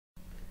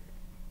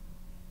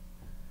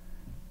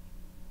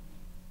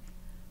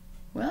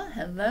Well,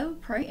 hello,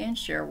 pray and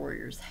share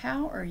warriors.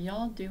 How are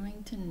y'all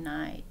doing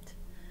tonight?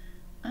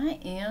 I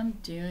am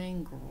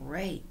doing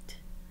great.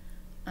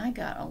 I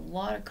got a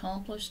lot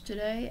accomplished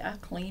today. I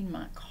cleaned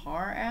my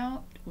car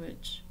out,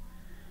 which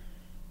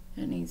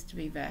it needs to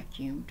be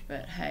vacuumed,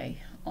 but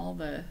hey, all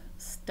the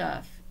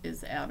stuff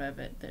is out of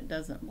it that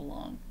doesn't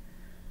belong.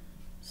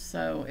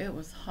 So it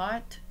was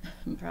hot.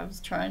 I was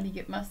trying to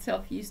get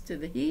myself used to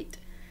the heat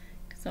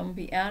because I'm going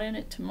to be out in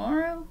it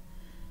tomorrow.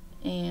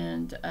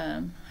 And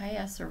hey,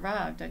 I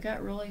survived. I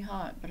got really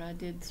hot, but I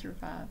did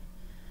survive.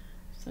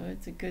 So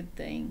it's a good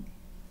thing.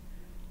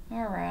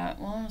 Alright,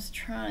 well, I was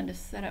trying to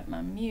set up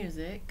my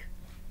music.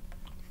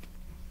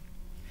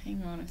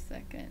 Hang on a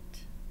second.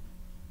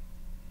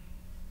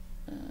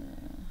 Alright,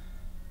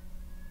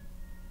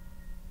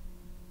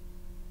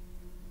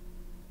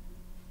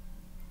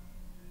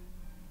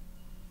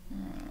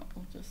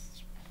 we'll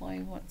just play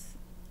what's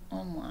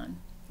online.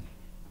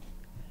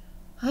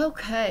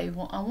 Okay,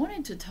 well, I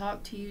wanted to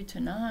talk to you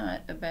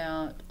tonight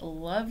about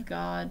love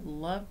God,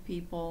 love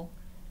people,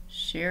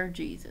 share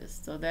Jesus.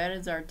 So that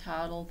is our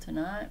title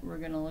tonight. We're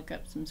going to look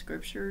up some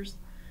scriptures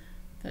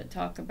that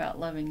talk about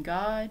loving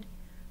God.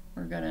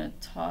 We're going to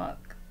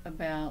talk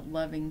about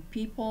loving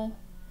people,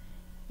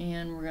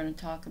 and we're going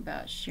to talk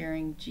about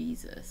sharing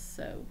Jesus.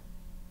 So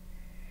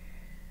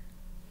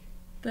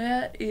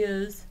that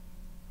is,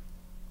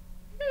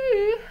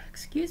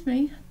 excuse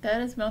me, that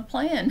is my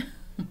plan.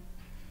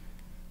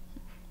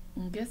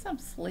 I guess I'm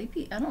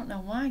sleepy. I don't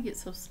know why I get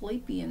so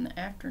sleepy in the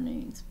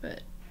afternoons,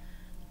 but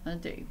I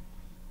do.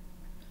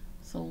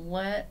 So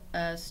let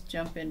us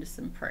jump into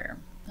some prayer.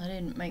 I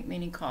didn't make me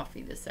any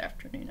coffee this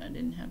afternoon. I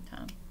didn't have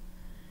time.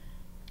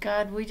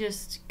 God, we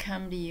just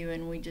come to you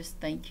and we just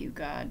thank you,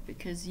 God,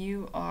 because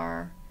you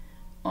are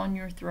on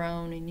your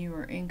throne and you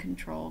are in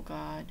control,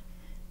 God.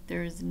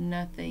 There is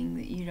nothing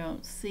that you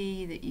don't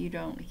see, that you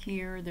don't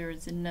hear. There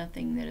is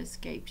nothing that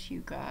escapes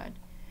you, God.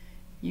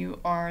 You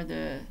are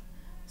the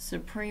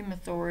supreme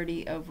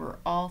authority over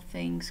all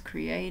things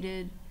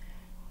created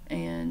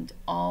and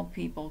all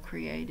people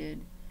created.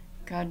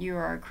 God, you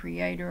are our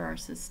creator, our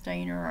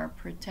sustainer, our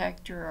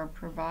protector, our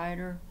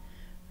provider,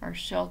 our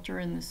shelter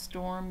in the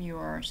storm. You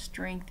are our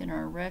strength and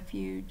our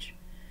refuge.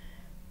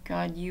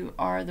 God, you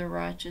are the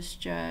righteous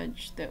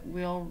judge that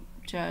will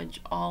judge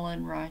all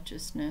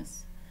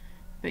unrighteousness,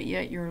 but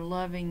yet you're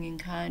loving and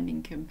kind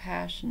and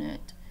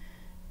compassionate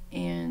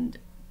and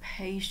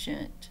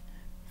patient,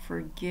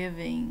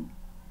 forgiving,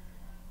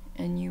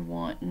 and you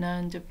want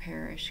none to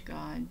perish,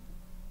 God.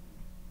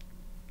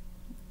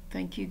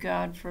 Thank you,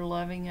 God, for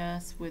loving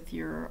us with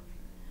your...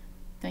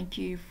 Thank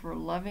you for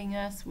loving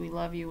us. We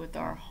love you with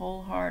our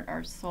whole heart,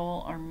 our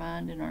soul, our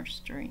mind, and our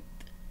strength.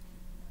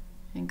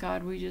 And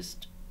God, we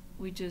just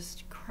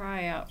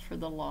cry out for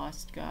the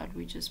lost, God.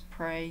 We just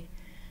pray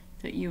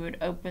that you would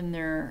open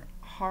their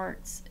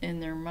hearts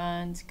and their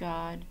minds,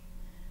 God,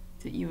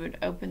 that you would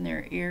open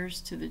their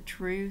ears to the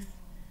truth,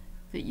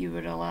 that you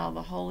would allow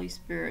the Holy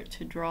Spirit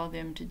to draw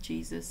them to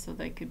Jesus so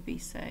they could be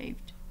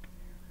saved.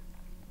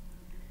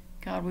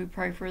 God, we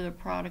pray for the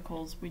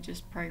prodigals. We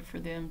just pray for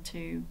them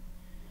to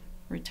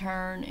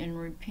return and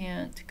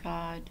repent,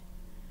 God,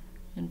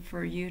 and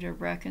for you to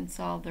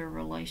reconcile their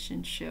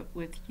relationship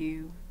with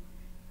you,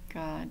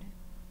 God.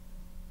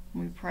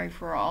 We pray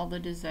for all the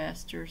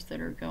disasters that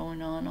are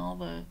going on, all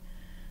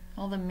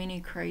the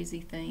many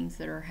crazy things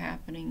that are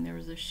happening. There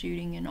was a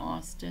shooting in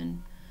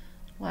Austin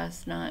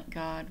last night,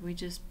 God. We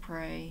just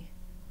pray.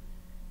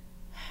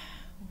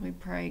 We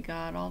pray,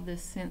 God, all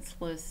this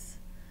senseless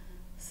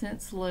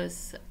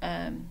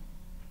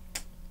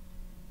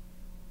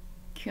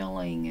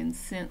killing and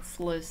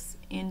senseless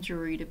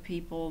injury to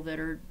people that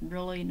are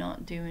really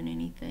not doing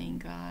anything,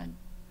 God.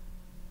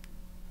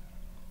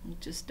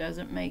 It just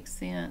doesn't make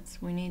sense.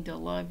 We need to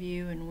love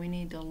you and we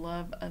need to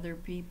love other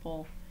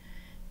people,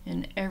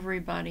 and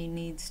everybody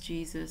needs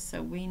Jesus,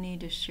 so we need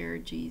to share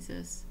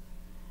Jesus.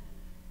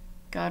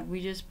 God,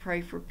 we just pray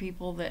for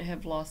people that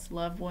have lost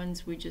loved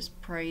ones. We just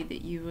pray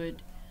that you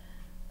would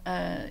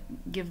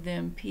give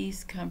them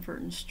peace, comfort,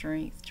 and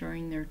strength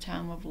during their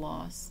time of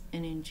loss.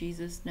 And in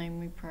Jesus' name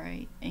we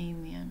pray.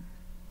 Amen.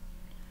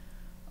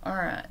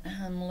 Alright,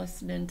 I'm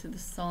listening to the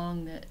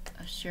song that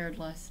I shared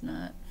last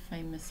night,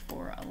 Famous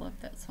For. I love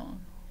that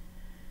song.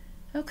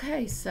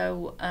 Okay,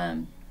 so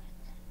I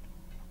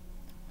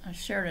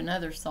shared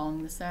another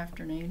song this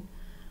afternoon.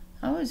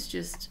 I've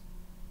just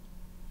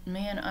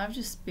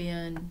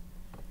been...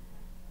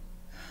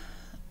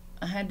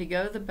 I had to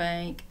go to the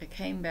bank. I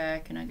came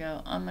back and I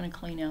go, I'm going to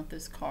clean out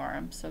this car.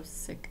 I'm so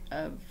sick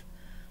of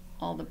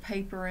all the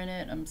paper in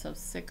it. I'm so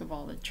sick of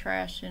all the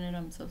trash in it.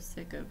 I'm so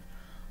sick of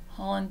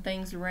hauling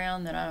things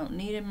around that I don't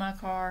need in my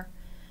car.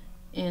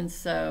 And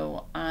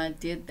so I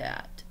did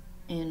that.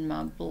 And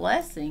my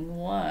blessing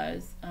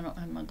was, I don't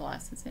have my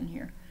glasses in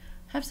here.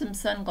 I have some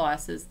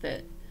sunglasses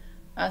that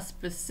I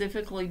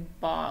specifically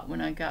bought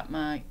when I got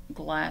my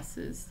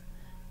glasses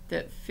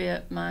that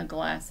fit my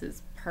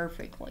glasses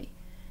perfectly.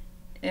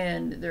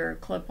 And they're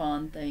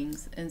clip-on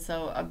things, and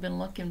so I've been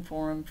looking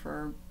for them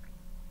for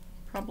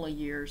probably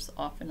years,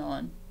 off and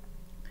on.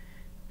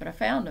 But I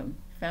found them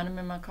Found them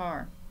in my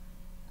car,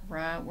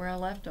 right where I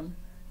left them.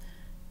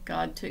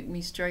 God took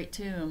me straight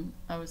to them.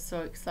 I was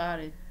so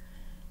excited.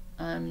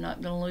 I'm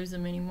not going to lose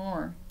them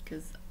anymore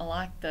because I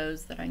like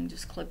those that I can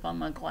just clip on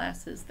my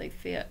glasses. They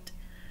fit.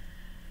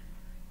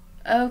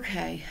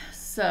 Okay,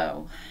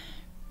 so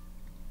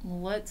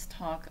let's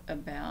talk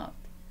about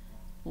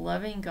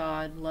loving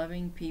God,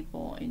 loving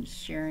people, and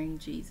sharing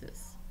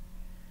Jesus.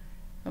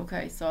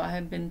 Okay, so I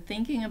have been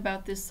thinking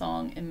about this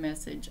song and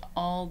message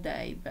all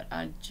day, but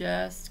I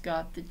just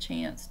got the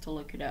chance to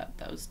look it up.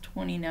 That was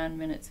 29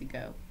 minutes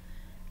ago.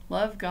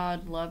 Love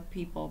God, Love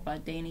People by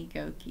Danny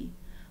Gokey.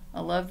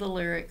 I love the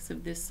lyrics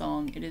of this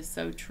song. It is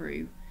so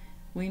true.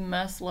 We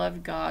must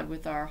love God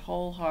with our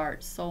whole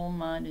heart, soul,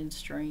 mind, and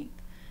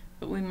strength.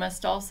 But we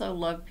must also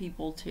love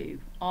people too.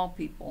 All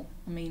people.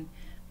 I mean,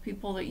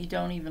 people that you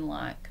don't even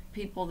like.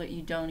 People that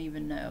you don't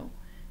even know.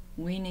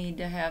 We need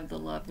to have the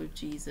love of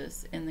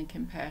Jesus and the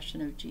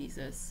compassion of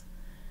Jesus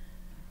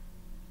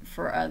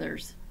for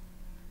others.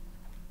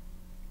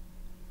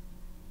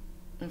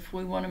 If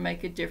we want to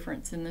make a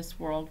difference in this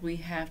world, we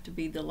have to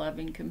be the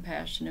loving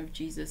compassion of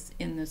Jesus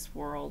in this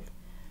world.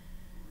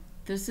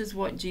 This is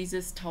what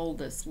Jesus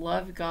told us.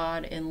 Love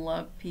God and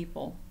love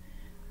people.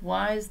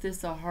 Why is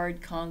this a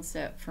hard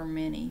concept for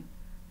many?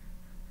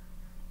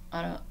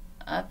 I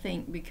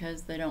think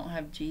because they don't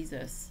have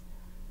Jesus.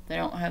 They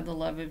don't have the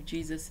love of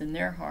Jesus in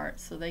their heart,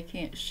 so they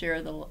can't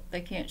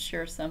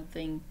share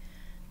something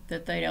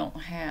that they don't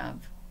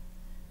have.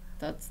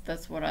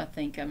 That's what I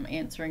think. I'm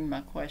answering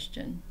my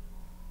question.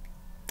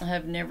 I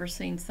have never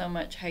seen so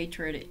much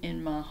hatred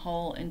in my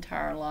whole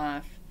entire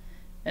life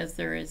as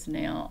there is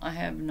now. I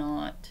have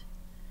not.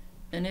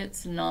 And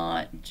it's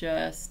not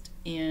just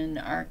in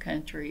our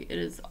country. It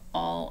is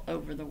all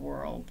over the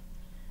world.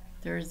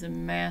 There is a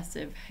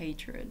massive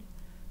hatred.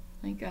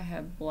 I think I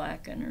have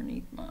black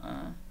underneath my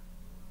eye.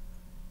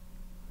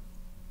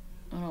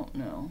 I don't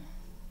know.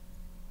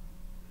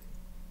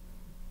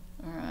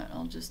 Alright,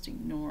 I'll just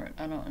ignore it.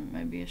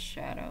 Maybe a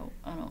shadow.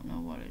 I don't know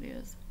what it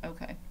is.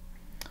 Okay.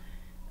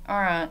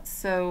 Alright,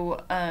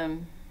 so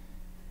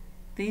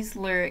these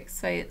lyrics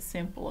say it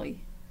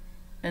simply,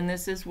 and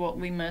this is what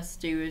we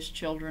must do as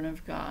children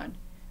of God.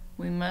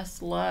 We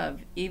must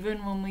love,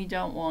 even when we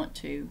don't want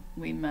to.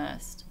 We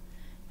must.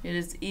 It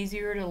is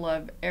easier to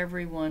love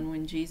everyone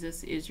when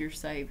Jesus is your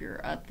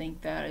Savior. I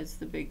think that is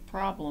the big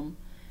problem.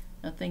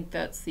 I think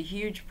that's the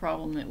huge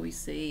problem that we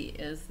see,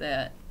 is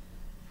that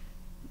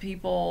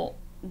people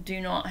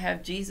do not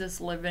have Jesus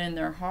living in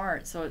their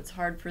heart, so it's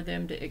hard for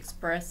them to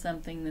express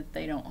something that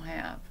they don't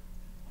have.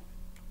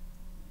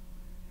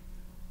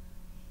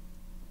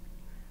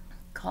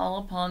 Call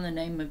upon the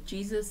name of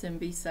Jesus and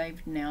be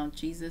saved now.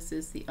 Jesus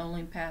is the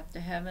only path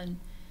to heaven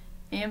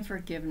and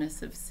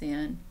forgiveness of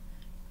sin.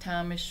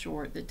 Time is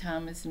short. The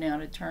time is now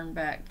to turn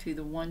back to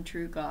the one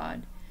true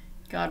God.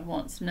 God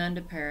wants none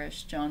to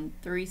perish. John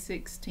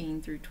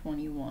 3:16 through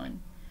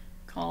 21.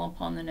 Call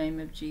upon the name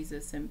of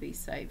Jesus and be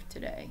saved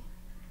today.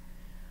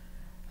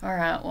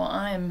 Alright, well,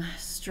 I am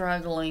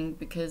struggling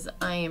because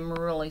I am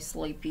really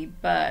sleepy,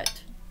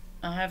 but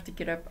I have to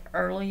get up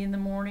early in the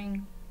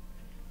morning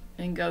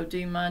and go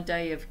do my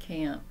day of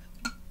camp.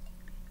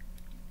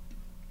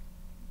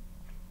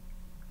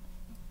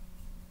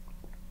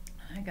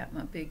 I got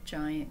my big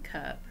giant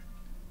cup.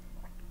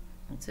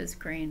 It says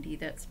Grandy.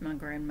 That's my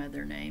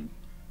grandmother name.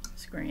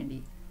 It's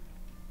Grandy.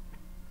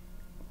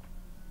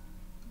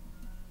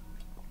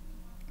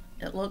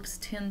 It looks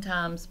 10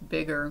 times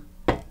bigger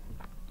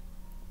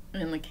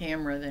in the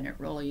camera than it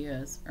really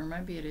is. Or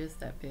maybe it is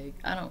that big.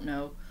 I don't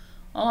know.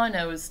 All I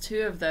know is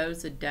 2 of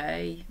those a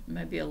day,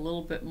 maybe a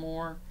little bit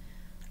more.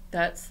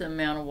 That's the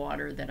amount of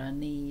water that I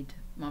need.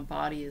 My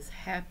body is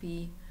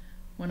happy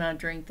when I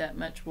drink that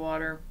much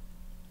water.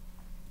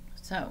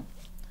 So,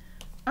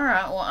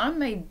 alright, well, I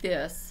made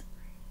this.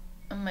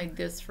 I made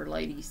this for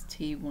ladies'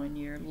 tea one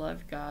year.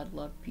 Love God,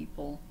 love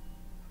people,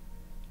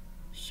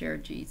 share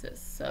Jesus.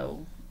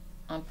 So,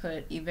 I'll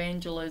put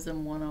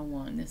Evangelism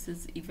 101. This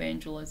is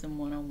Evangelism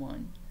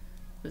 101.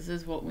 This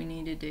is what we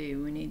need to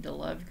do. We need to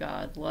love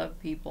God, love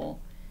people,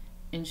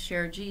 and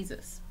share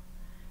Jesus.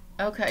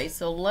 Okay,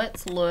 so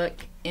let's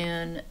look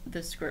in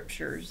the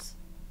scriptures.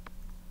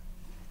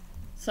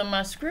 So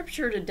my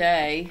scripture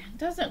today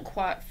doesn't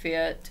quite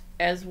fit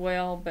as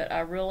well, but I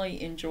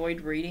really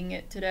enjoyed reading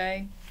it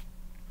today.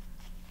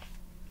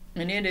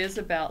 And it is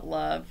about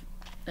love.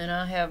 And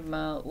I have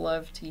my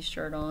love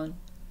t-shirt on.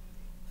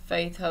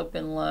 Faith, hope,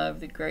 and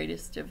love. The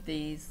greatest of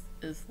these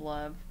is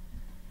love.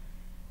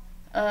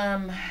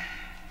 1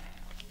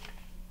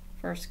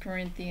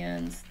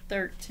 Corinthians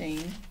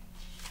 13.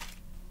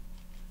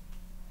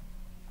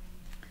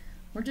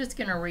 We're just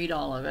going to read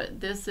all of it.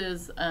 This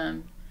is,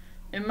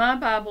 in my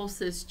Bible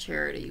says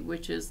charity,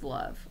 which is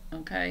love,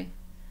 okay?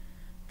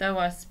 Though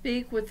I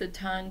speak with the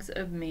tongues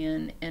of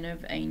men and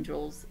of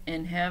angels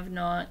and have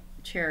not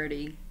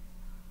charity,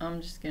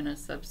 I'm just going to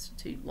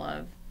substitute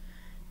love.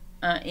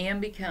 I am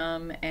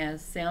become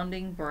as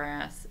sounding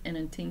brass and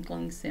a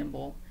tinkling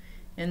cymbal.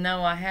 And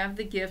though I have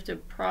the gift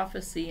of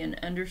prophecy and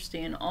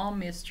understand all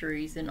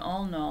mysteries and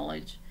all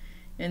knowledge,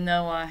 and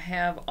though I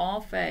have all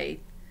faith,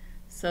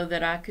 so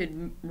that I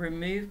could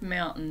remove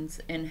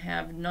mountains, and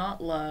have not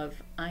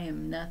love, I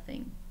am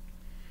nothing.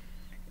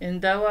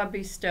 And though I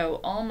bestow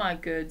all my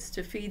goods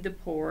to feed the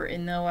poor,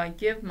 and though I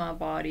give my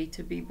body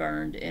to be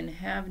burned, and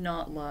have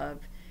not love,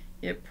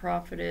 it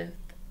profiteth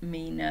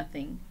me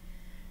nothing.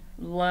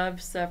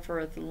 Love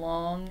suffereth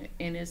long,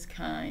 and is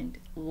kind.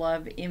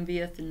 Love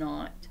envieth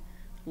not.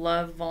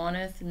 Love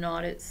vaunteth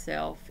not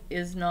itself,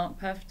 is not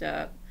puffed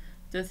up,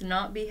 doth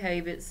not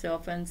behave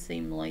itself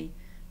unseemly,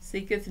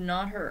 seeketh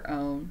not her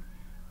own,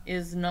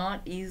 is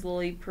not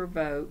easily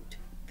provoked,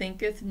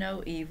 thinketh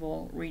no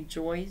evil,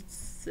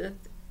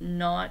 rejoiceth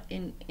not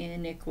in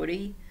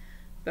iniquity,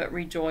 but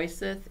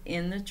rejoiceth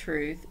in the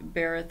truth,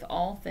 beareth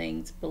all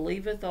things,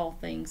 believeth all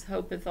things,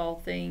 hopeth all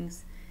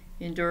things,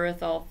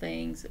 endureth all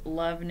things.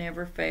 Love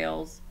never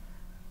fails.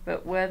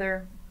 But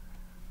whether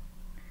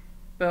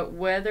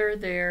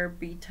there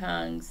be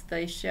tongues,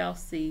 they shall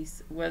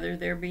cease. Whether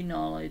there be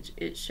knowledge,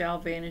 it shall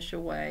vanish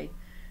away.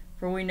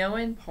 For we know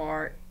in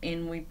part,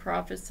 and we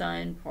prophesy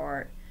in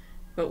part.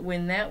 But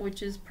when that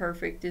which is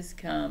perfect is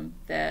come,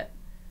 then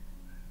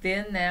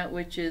that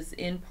which is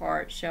in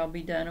part shall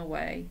be done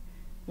away.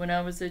 When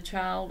I was a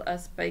child, I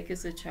spake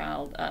as a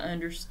child, I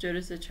understood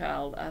as a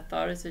child, I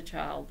thought as a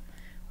child.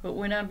 But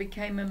when I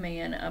became a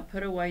man, I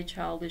put away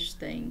childish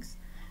things.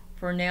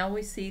 For now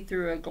we see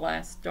through a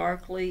glass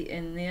darkly,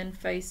 and then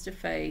face to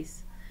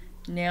face.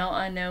 Now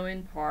I know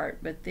in part,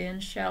 but then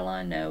shall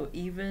I know,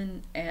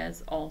 even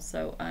as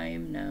also I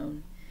am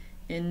known.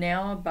 And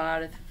now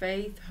abideth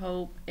faith,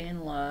 hope,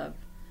 and love.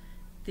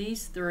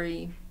 These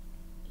three,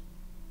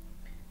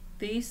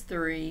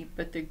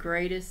 but the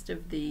greatest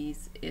of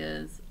these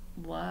is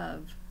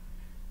love.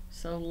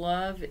 So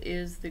love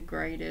is the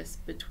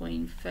greatest.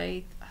 Between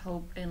faith,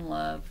 hope, and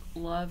love,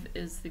 love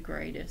is the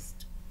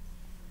greatest.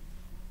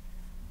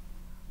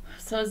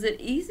 So is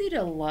it easy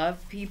to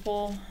love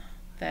people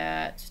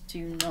that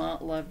do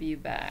not love you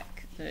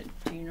back, that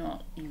do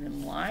not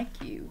even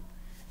like you,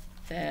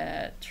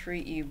 that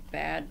treat you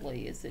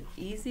badly? Is it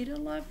easy to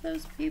love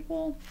those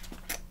people?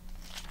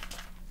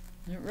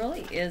 It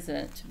really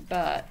isn't,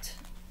 but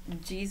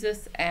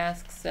Jesus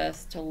asks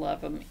us to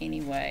love them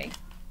anyway.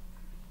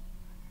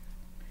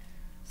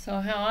 So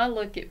how I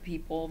look at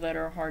people that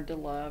are hard to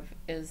love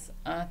is,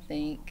 I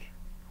think,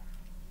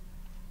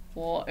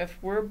 well, if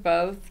we're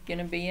both going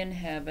to be in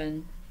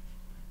heaven,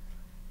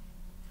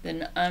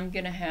 then I'm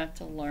going to have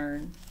to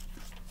learn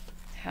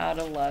how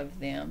to love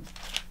them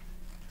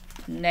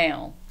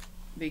now,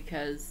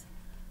 because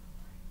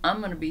I'm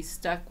going to be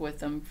stuck with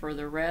them for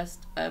the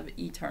rest of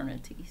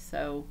eternity.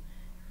 So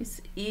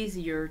it's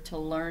easier to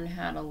learn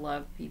how to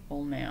love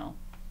people now.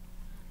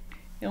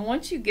 And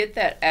once you get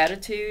that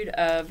attitude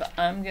of,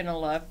 I'm going to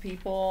love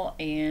people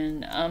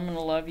and I'm going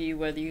to love you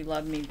whether you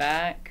love me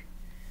back,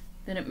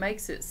 then it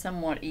makes it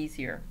somewhat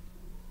easier.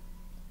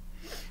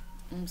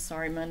 I'm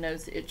sorry, my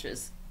nose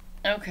itches.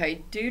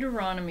 Okay,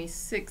 Deuteronomy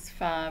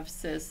 6:5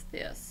 says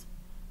this.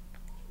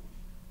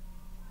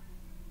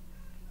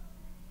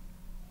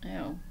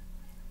 Oh,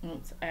 well,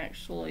 it's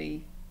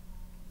actually,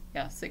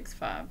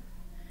 6:5.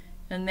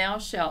 And thou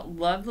shalt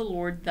love the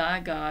Lord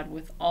thy God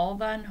with all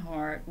thine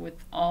heart,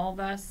 with all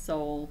thy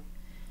soul,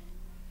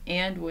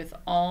 and with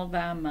all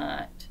thy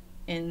might.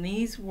 And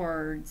these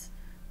words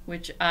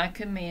which I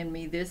command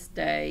me this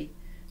day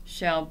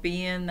shall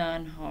be in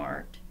thine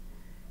heart.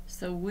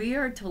 So we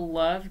are to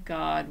love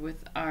God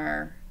with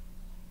all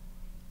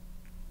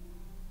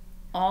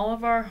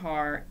of our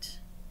heart,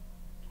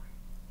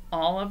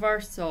 all of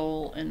our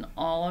soul, and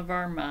all of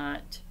our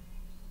might.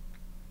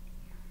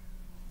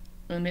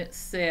 And it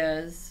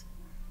says,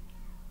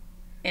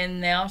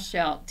 and thou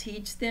shalt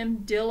teach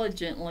them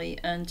diligently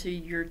unto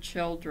your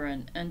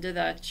children, unto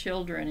thy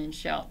children, and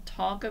shalt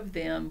talk of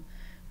them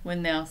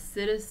when thou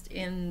sittest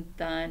in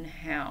thine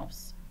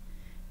house,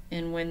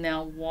 and when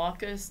thou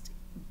walkest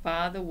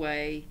by the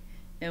way,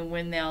 and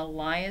when thou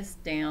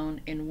liest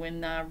down, and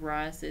when thou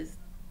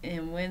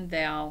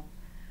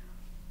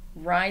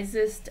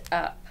risest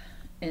up,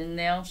 and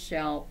thou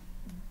shalt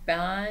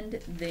bind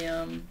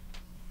them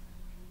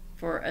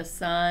for a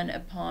sign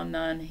upon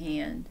thine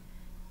hand,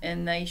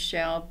 and they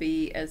shall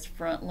be as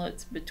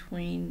frontlets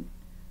between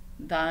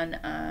thine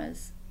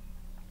eyes.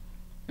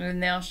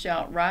 And thou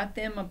shalt write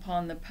them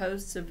upon the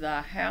posts of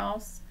thy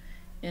house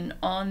and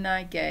on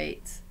thy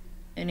gates.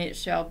 And it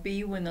shall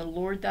be, when the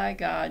Lord thy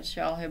God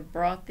shall have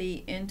brought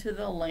thee into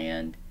the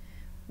land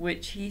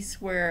which he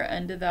sware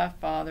unto thy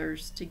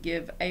fathers to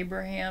give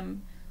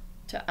Abraham,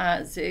 to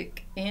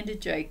Isaac, and to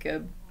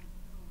Jacob,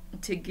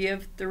 to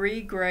give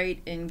 3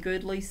 great and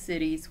goodly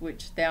cities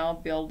which thou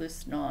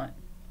buildest not.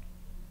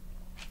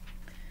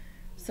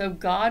 So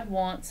God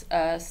wants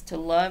us to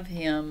love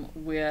him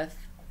with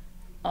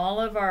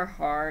all of our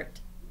heart,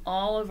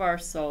 all of our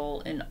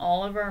soul, and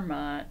all of our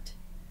might.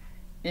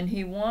 And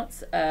he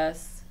wants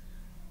us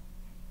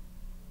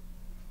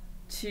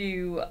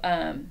to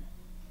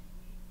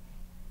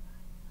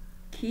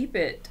keep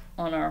it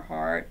on our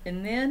heart.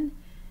 And then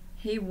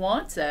he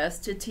wants us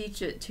to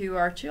teach it to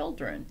our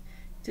children,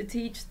 to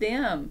teach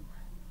them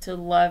to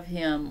love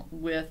Him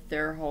with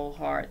their whole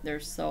heart, their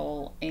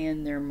soul,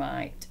 and their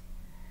might.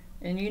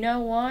 And you know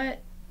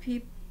what?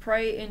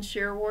 Pray and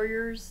share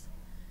warriors.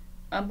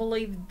 I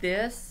believe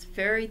this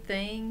very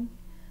thing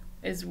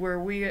is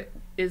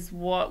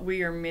what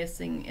we are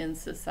missing in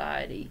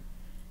society.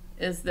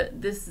 Is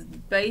that this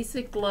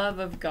basic love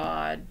of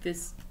God,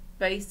 this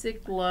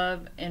basic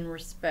love and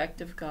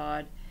respect of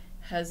God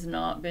has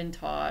not been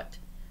taught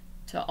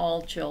to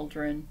all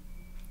children.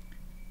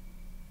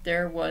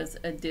 There was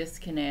a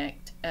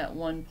disconnect at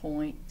one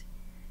point,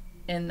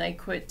 and they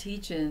quit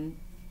teaching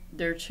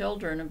their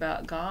children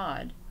about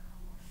God.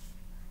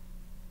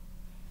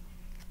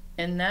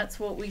 And that's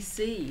what we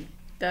see.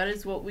 That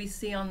is what we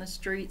see on the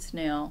streets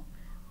now.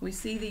 We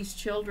see these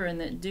children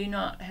that do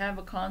not have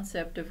a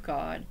concept of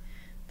God.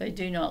 They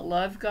do not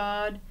love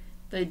God.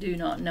 They do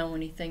not know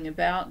anything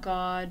about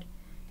God.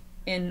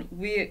 And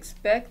we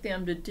expect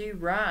them to do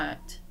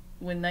right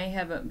when they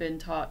haven't been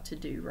taught to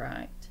do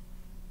right.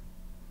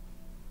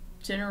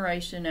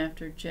 Generation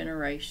after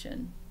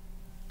generation.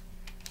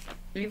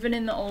 Even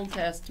in the Old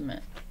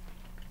Testament,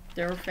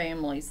 there were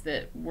families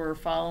that were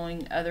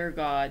following other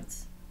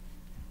gods.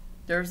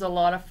 There's a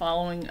lot of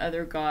following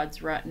other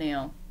gods right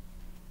now.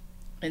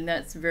 And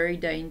that's very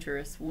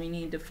dangerous. We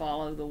need to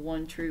follow the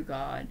one true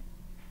God.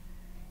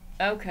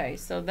 Okay,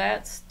 so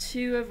that's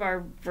 2 of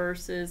our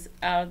verses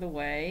out of the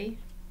way.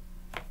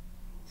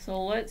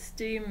 So let's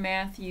do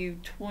Matthew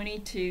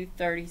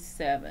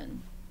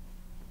 22:37.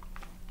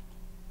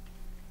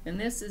 And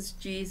this is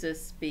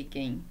Jesus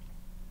speaking.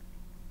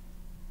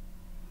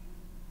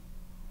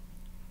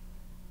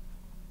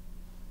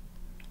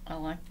 I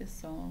like this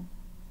song.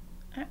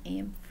 I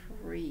am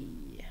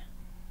free.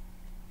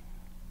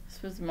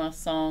 This was my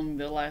song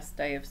the last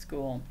day of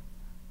school.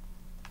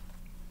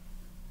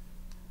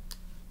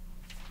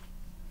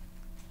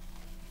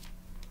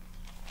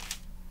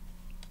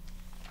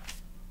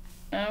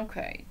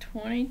 Okay,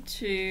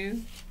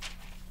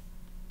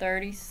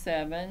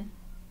 22:37.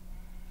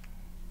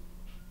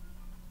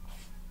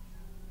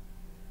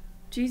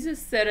 Jesus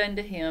said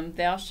unto him,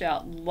 Thou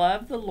shalt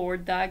love the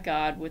Lord thy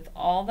God with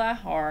all thy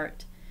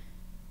heart,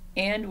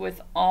 and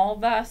with all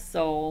thy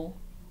soul,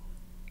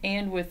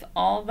 and with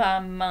all thy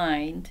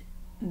mind.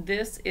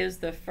 This is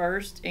the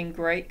first and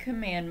great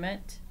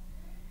commandment.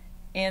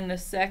 And the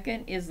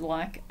second is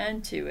like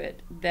unto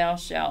it, Thou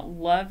shalt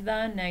love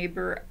thy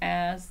neighbor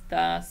as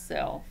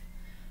thyself.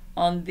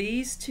 On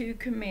these 2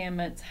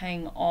 commandments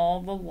hang all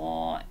the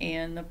law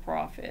and the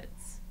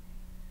prophets.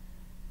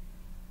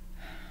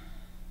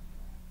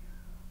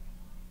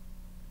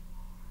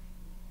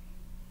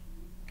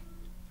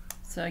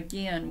 So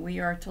again, we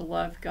are to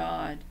love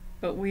God,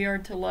 but we are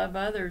to love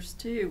others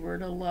too. We're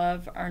to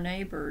love our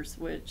neighbors,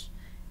 which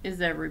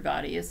is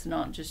everybody. It's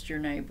not just your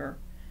neighbor.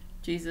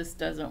 Jesus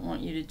doesn't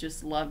want you to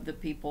just love the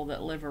people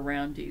that live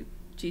around you.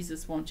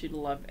 Jesus wants you to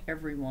love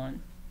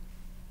everyone.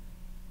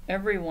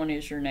 Everyone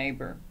is your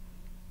neighbor.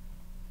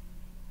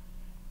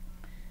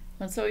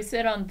 And so he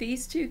said, on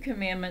these 2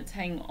 commandments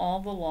hang all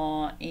the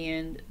law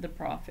and the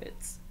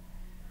prophets.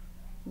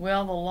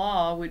 Well, the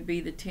law would be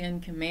the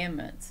 10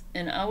 commandments.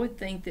 And I would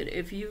think that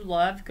if you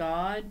love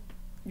God,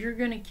 you're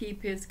going to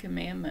keep His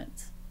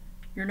commandments.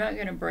 You're not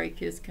going to break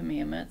His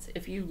commandments.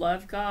 If you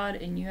love God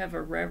and you have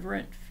a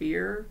reverent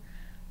fear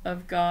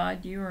of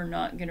God, you are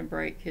not going to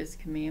break His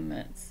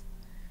commandments.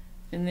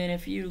 And then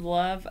if you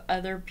love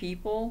other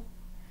people,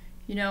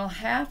 you know,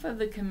 half of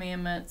the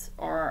commandments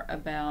are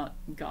about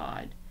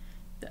God.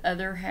 The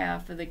other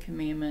half of the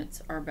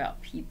commandments are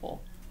about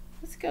people.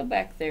 Let's go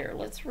back there.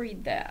 Let's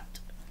read that.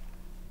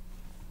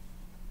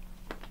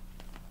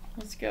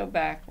 Let's go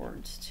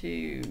backwards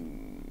to...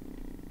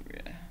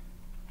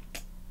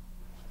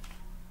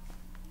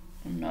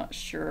 I'm not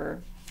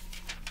sure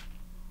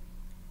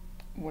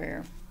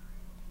where.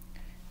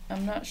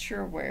 I'm not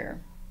sure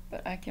where,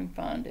 but I can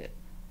find it.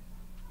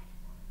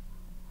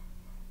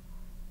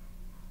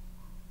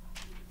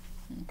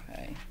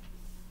 Okay.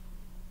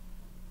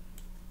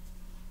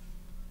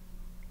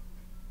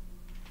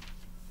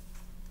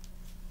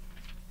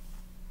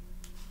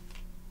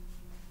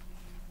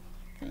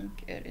 I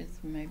think it is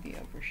maybe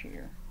over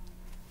here.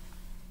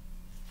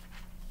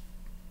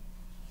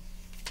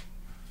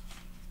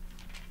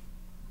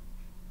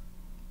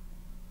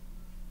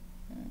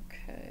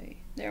 Okay,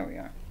 there we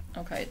are.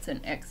 Okay, it's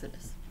in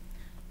Exodus.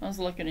 I was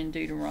looking in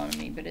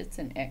Deuteronomy, but it's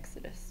in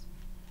Exodus.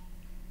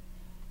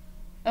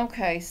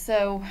 Okay,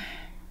 so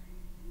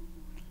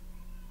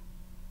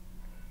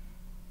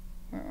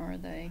where are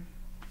they?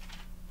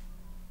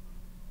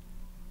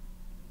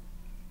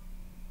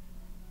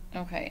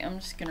 Okay, I'm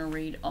just going to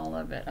read all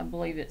of it. I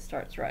believe it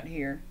starts right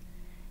here.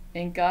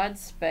 And God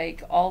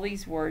spake all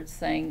these words,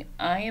 saying,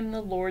 I am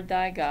the Lord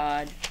thy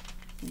God,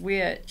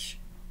 which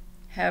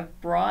have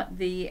brought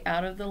thee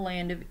out of the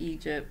land of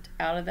Egypt,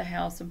 out of the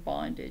house of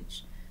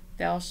bondage.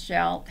 Thou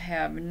shalt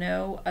have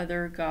no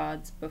other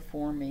gods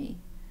before me.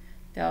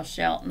 Thou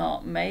shalt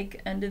not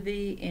make unto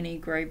thee any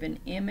graven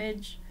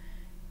image,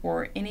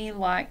 or any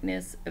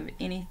likeness of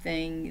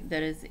anything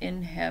that is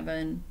in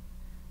heaven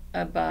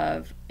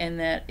above, and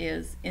that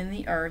is in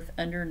the earth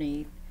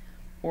underneath,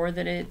 or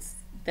that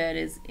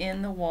is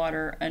in the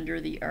water under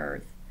the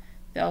earth.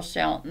 Thou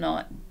shalt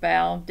not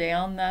bow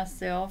down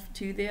thyself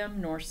to them,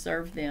 nor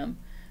serve them.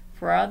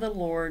 For I, the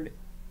Lord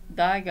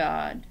thy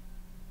God,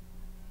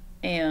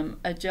 am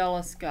a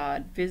jealous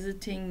God,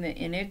 visiting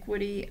the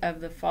iniquity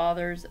of the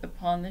fathers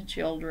upon the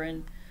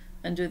children,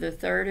 unto the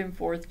third and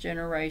fourth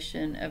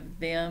generation of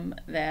them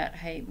that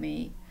hate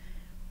me.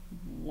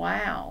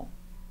 Wow.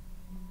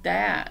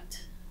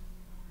 That.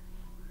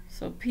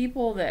 So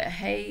people that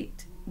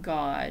hate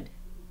God,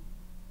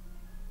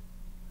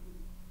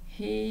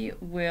 he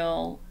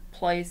will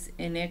place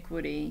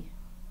iniquity,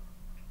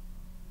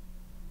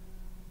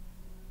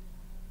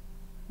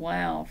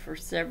 wow, for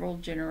several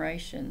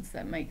generations.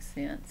 That makes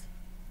sense.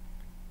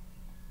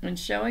 And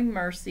showing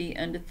mercy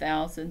unto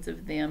thousands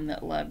of them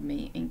that love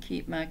me and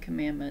keep my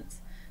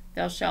commandments.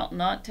 Thou shalt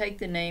not take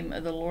the name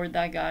of the Lord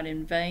thy God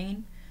in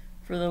vain,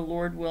 for the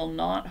Lord will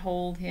not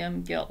hold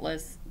him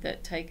guiltless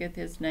that taketh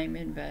his name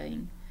in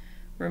vain.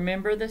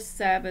 Remember the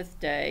Sabbath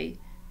day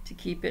to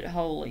keep it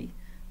holy.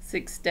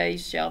 6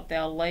 days shalt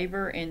thou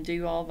labor and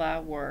do all thy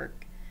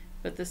work.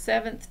 But the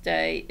seventh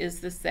day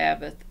is the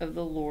Sabbath of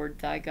the Lord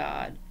thy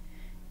God.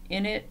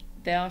 In it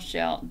thou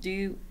shalt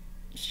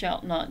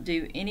not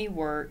do any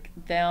work,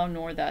 thou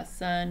nor thy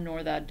son,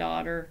 nor thy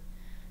daughter,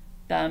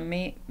 thy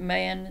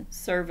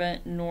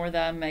manservant, nor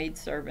thy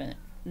maidservant,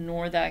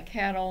 nor thy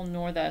cattle,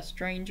 nor thy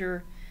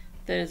stranger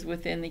that is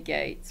within the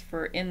gates.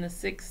 For in the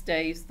 6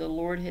 days the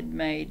Lord had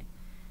made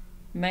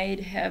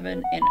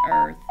heaven and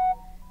earth,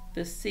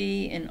 the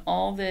sea, and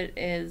all that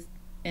is,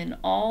 and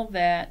all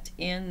that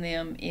in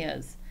them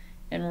is,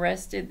 and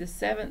rested the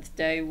seventh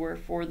day.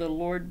 Wherefore the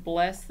Lord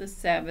blessed the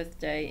Sabbath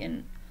day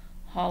and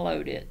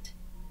hallowed it.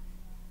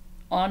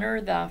 Honor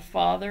thy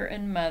father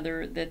and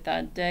mother, that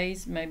thy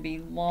days may be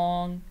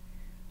long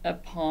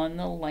upon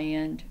the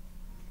land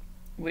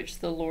which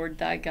the Lord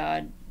thy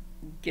God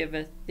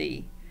giveth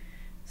thee.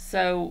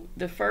 So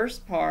the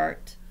first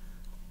part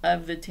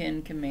of the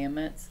Ten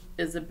Commandments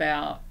is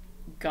about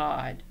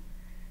God.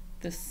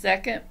 The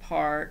second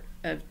part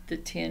of the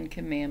Ten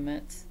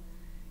Commandments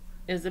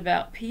is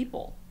about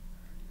people.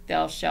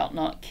 Thou shalt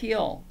not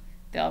kill.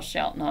 Thou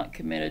shalt not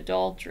commit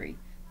adultery.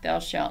 Thou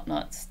shalt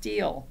not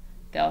steal.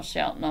 Thou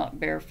shalt not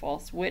bear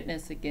false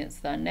witness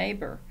against thy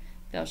neighbor.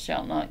 Thou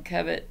shalt not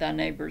covet thy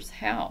neighbor's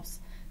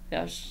house.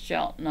 Thou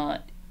shalt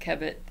not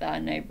covet thy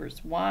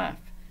neighbor's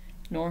wife,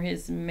 nor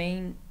his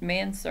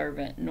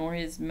manservant, nor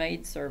his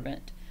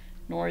maidservant,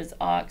 nor his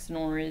ox,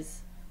 nor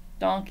his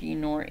donkey,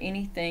 nor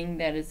anything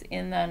that is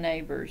in thy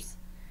neighbor's.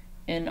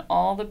 And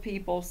all the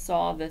people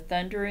saw the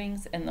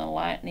thunderings and the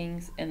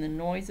lightnings and the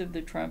noise of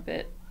the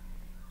trumpet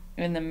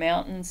and the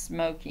mountain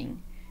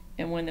smoking.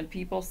 And when the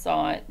people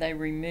saw it, they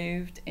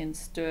removed and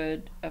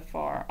stood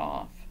afar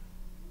off.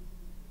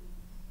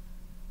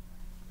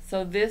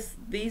 So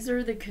these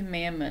are the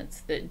commandments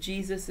that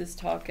Jesus is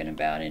talking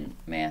about in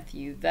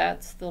Matthew.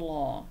 That's the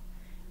law,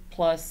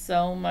 plus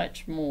so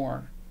much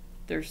more.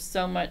 There's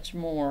so much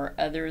more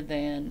other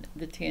than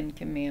the Ten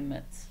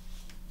Commandments.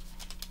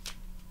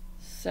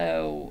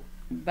 So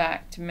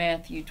back to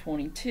Matthew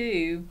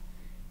 22,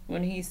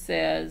 when he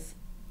says,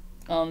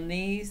 on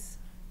these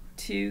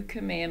 2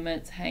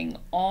 commandments hang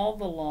all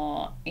the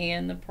law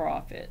and the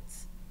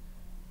prophets.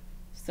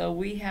 So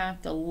we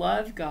have to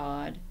love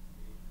God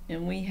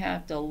and we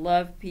have to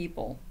love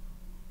people.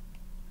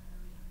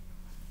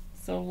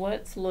 So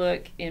let's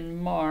look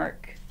in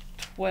Mark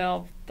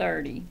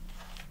 12:30.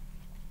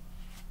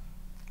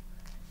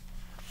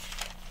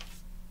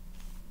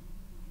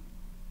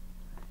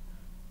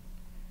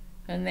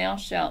 And thou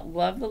shalt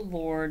love the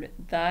Lord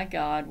thy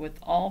God with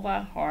all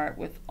thy heart,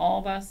 with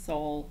all thy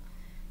soul,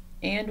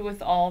 and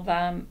with all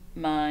thy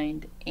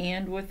mind,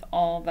 and with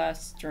all thy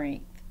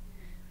strength.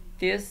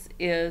 This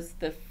is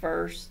the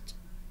first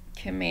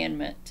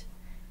commandment.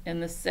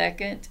 And the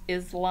second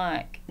is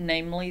like,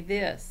 namely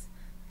this,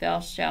 thou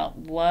shalt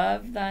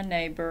love thy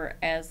neighbor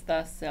as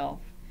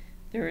thyself.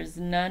 There is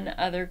none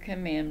other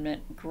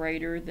commandment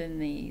greater than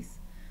these.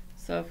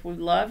 So if we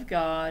love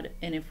God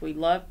and if we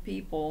love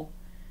people,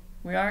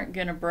 we aren't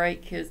going to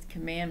break his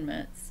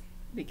commandments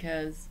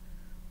because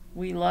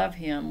we love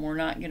him. We're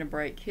not going to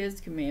break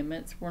his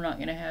commandments. We're not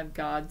going to have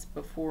gods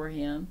before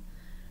him.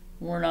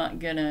 We're not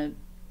going to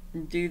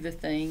do the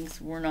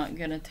things. We're not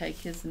going to take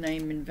his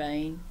name in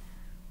vain.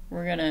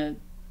 We're going to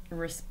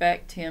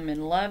respect him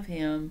and love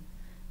him.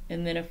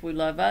 And then if we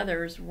love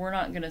others, we're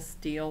not going to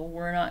steal.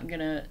 We're not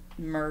going to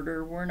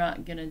murder. We're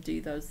not going to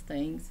do those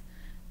things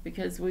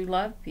because we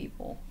love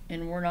people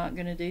and we're not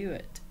going to do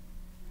it.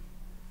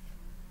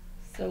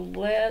 So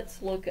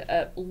let's look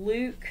up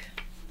Luke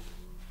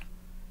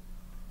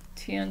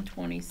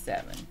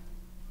 10:27.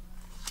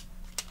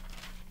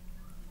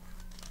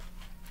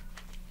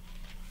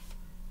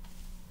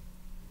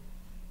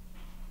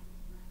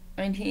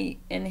 And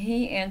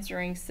he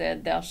answering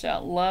said, Thou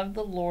shalt love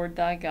the Lord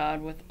thy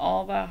God with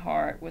all thy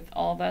heart, with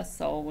all thy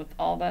soul, with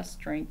all thy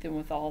strength, and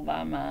with all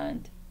thy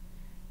mind,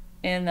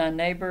 and thy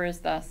neighbor as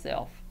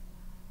thyself.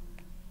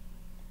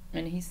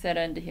 And he said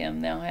unto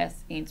him, Thou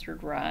hast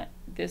answered right.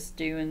 This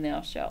do, and thou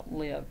shalt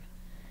live.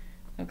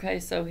 Okay,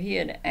 so he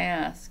had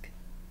asked.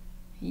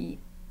 He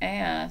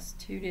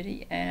asked, who did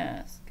he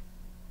ask?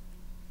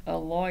 A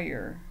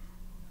lawyer.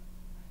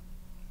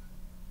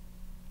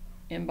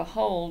 And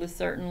behold, a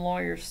certain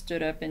lawyer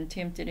stood up and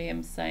tempted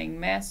him, saying,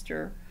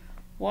 Master,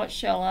 what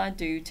shall I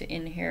do to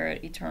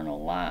inherit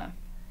eternal life?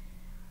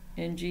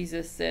 And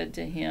Jesus said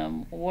to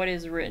him, What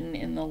is written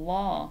in the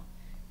law?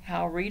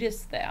 How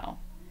readest thou?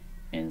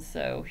 And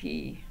so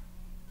he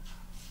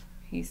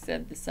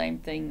said the same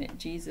thing that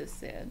Jesus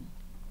said.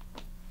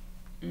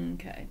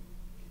 Okay.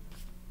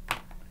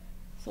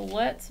 So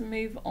let's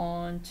move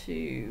on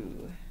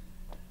to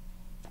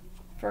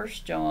 1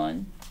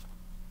 John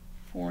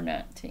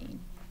 4:19.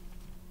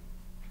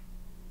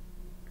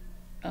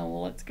 Oh,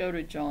 well, let's go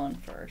to John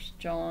first.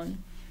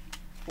 John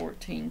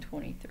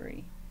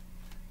 14:23.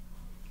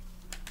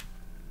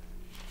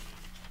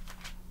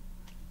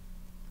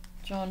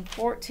 John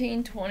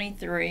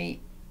 14:23.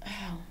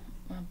 Oh,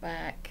 my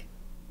back.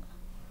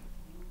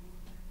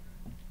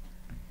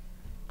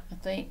 I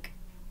think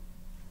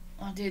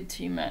I did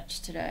too much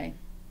today.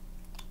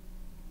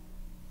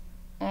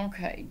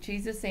 Okay,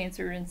 Jesus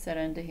answered and said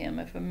unto him,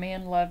 If a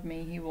man love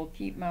me, he will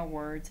keep my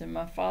words, and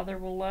my Father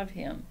will love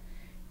him,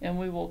 and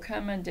we will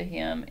come unto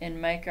him,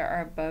 and make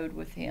our abode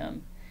with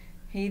him.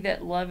 He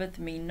that loveth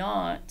me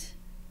not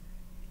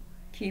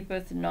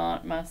keepeth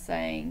not my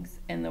sayings,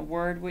 and the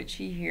word which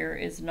ye hear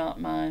is not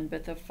mine,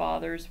 but the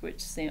Father's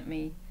which sent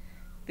me.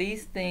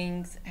 These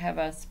things have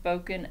I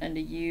spoken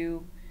unto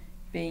you,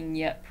 being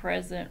yet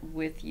present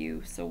with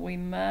you. So we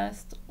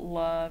must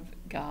love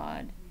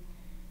God.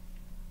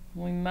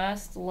 We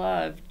must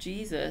love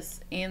Jesus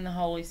and the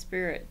Holy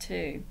Spirit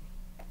too.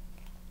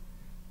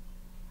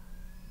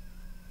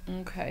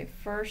 Okay,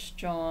 1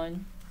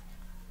 John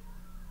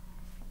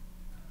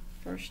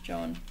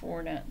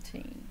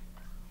 4:19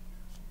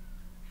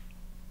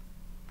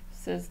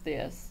 says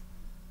this.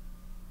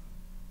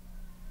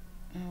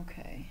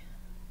 Okay.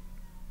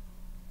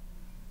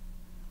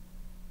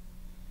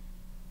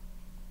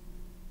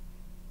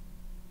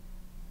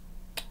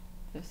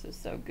 This is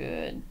so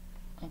good.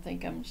 I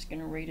think I'm just going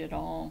to read it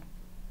all.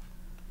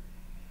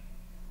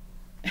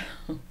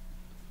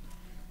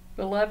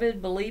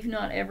 Beloved, believe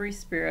not every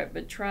spirit,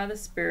 but try the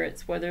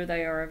spirits whether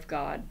they are of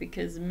God,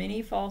 because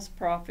many false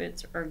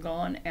prophets are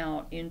gone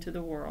out into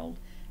the world.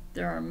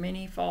 There are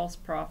many false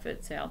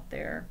prophets out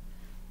there.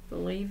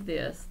 Believe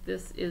this.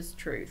 This is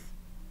truth.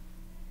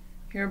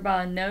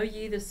 Hereby know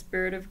ye the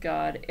Spirit of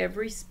God.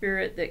 Every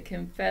spirit that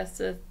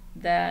confesseth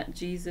that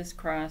Jesus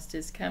Christ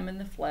is come in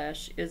the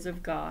flesh is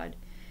of God,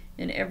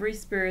 and every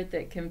spirit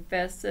that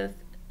confesseth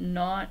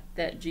not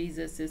that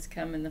Jesus is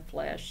come in the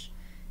flesh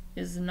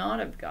is not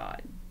of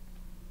God.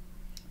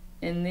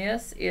 And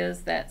this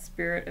is that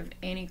spirit of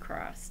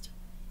Antichrist.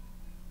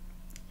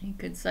 You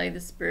could say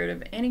the spirit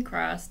of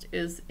Antichrist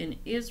is in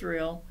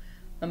Israel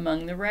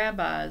among the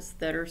rabbis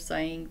that are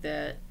saying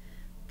that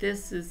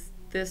this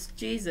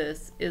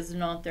Jesus is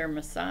not their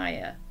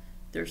Messiah.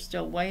 They're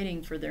still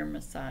waiting for their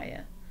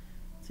Messiah.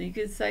 So you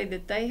could say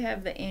that they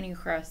have the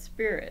Antichrist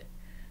spirit,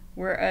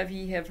 whereof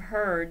ye have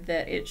heard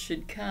that it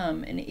should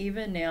come, and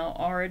even now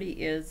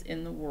already is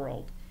in the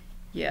world.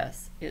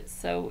 Yes, it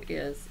so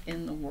is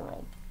in the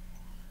world.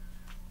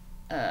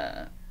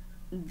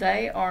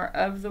 They are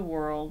of the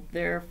world,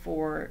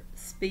 therefore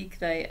speak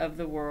they of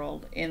the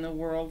world, and the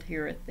world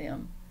heareth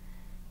them.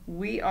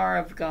 We are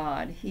of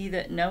God. He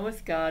that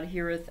knoweth God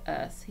heareth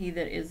us. He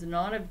that is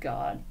not of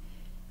God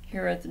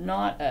heareth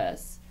not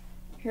us.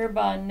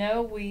 Hereby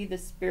know we the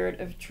spirit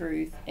of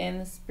truth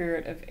and the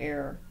spirit of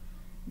error.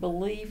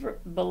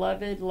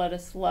 Beloved, let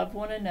us love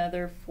one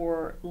another,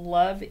 for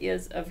love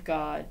is of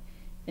God.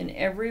 And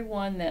every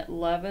one that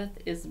loveth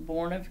is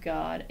born of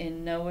God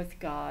and knoweth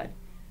God.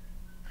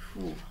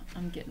 Whew,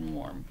 I'm getting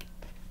warm.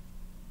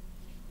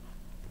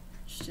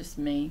 It's just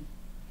me.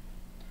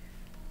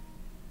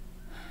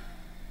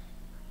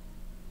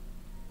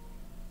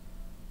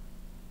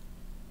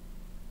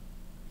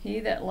 He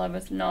that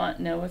loveth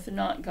not knoweth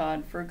not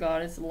God, for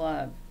God is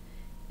love.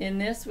 In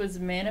this was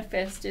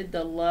manifested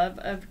the love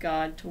of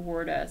God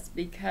toward us,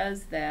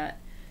 because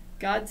that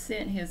God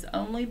sent his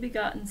only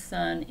begotten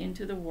Son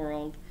into the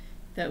world,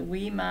 that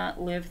we might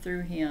live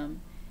through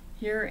him.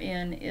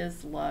 Herein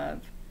is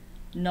love.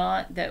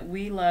 Not that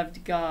we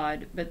loved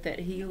God, but that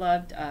he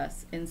loved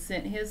us, and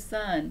sent his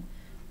Son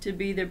to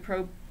be the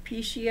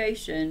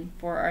propitiation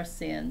for our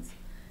sins.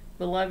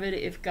 Beloved,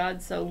 if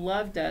God so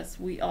loved us,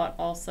 we ought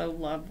also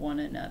love one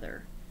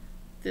another.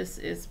 This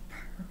is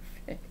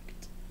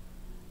perfect.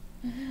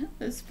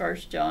 This 1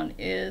 John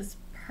is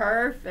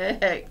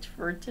perfect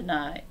for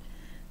tonight.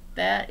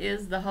 That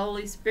is the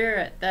Holy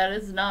Spirit. That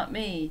is not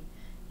me.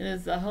 It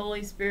is the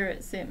Holy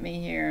Spirit sent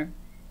me here.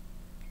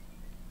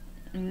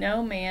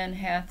 No man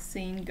hath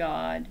seen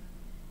God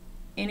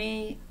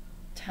any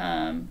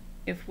time.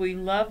 If we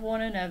love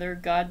one another,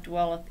 God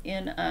dwelleth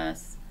in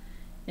us,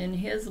 and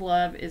his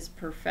love is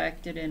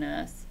perfected in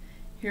us.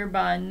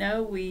 Hereby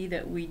know we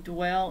that we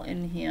dwell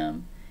in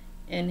him,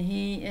 and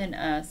he in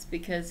us,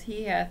 because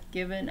he hath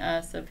given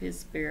us of his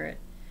Spirit.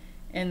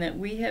 and that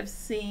we have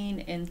seen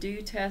and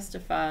do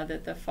testify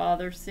that the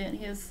Father sent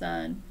his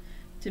Son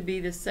to be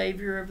the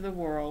Savior of the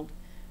world.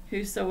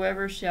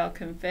 Whosoever shall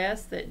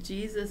confess that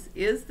Jesus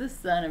is the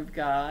Son of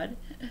God.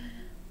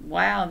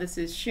 Wow, this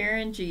is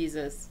sharing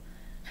Jesus.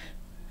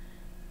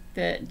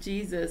 That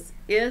Jesus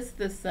is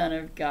the Son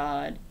of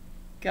God.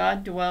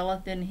 God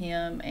dwelleth in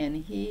him, and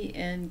he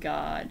in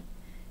God.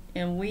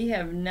 And we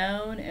have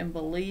known and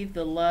believed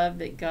the love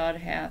that God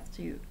hath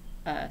to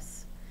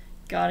us.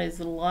 God is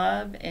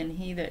love, and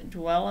he that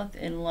dwelleth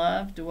in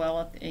love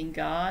dwelleth in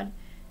God,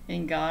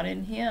 and God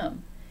in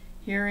him.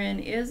 Herein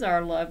is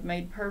our love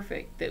made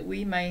perfect, that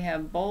we may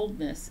have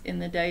boldness in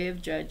the day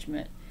of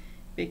judgment.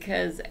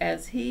 Because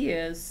as he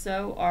is,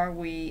 so are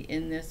we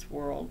in this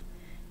world.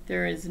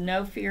 There is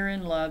no fear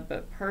in love,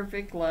 but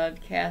perfect love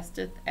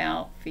casteth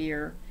out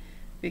fear,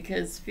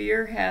 because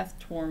fear hath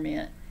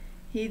torment.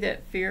 He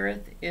that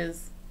feareth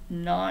is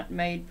not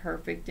made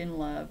perfect in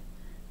love.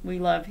 We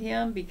love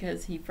him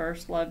because he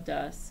first loved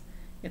us.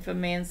 If a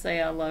man say,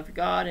 I love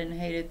God, and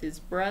hateth his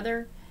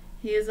brother,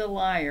 he is a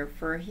liar.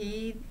 For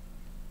he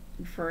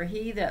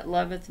that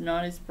loveth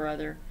not his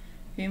brother,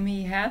 whom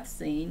he hath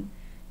seen,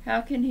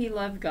 how can he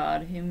love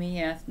God, whom he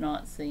hath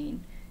not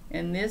seen?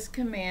 And this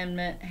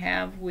commandment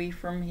have we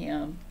from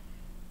him,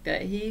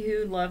 that he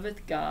who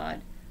loveth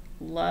God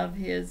love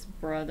his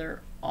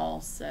brother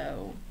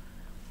also.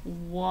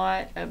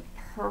 What a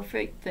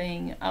perfect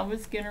thing. I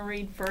was going to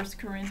read 1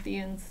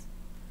 Corinthians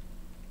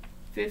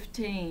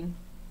 15,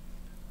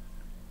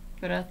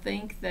 but I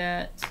think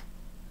that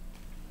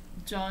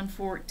John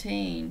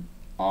 14,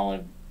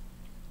 1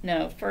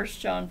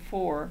 John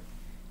 4,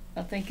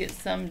 I think it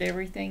summed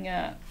everything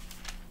up.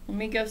 Let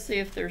me go see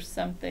if there's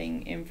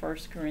something in 1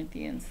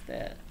 Corinthians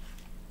that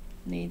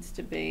needs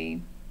to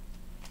be.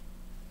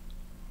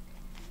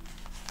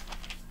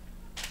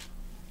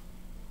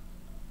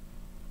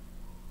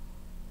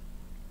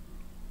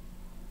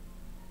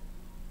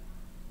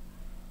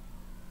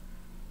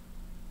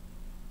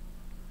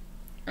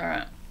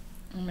 Alright,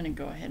 I'm going to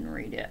go ahead and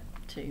read it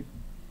too.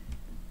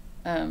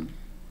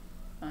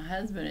 My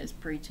husband is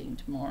preaching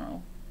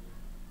tomorrow.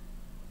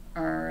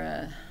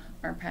 Our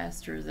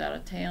pastor is out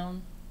of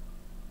town,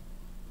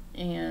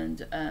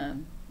 and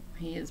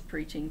he is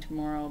preaching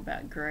tomorrow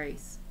about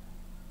grace.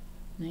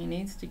 And he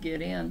needs to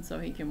get in so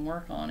he can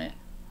work on it.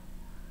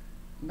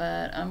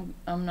 But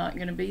I'm not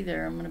going to be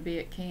there. I'm going to be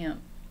at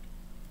camp.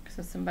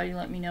 So somebody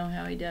let me know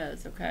how he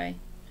does, okay?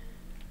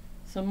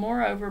 So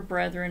moreover,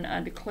 brethren,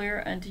 I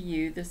declare unto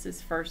you, this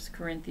is 1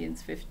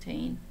 Corinthians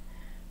 15,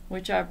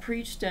 which I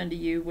preached unto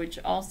you, which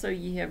also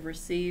ye have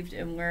received,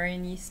 and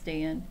wherein ye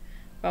stand,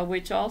 by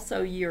which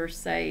also ye are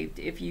saved,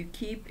 if you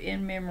keep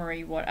in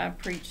memory what I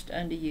preached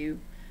unto you,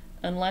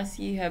 unless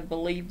ye have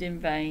believed in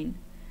vain.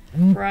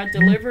 For I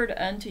delivered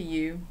unto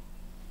you,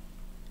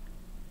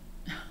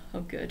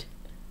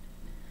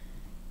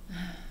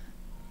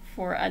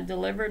 For I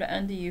delivered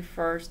unto you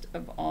first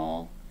of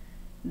all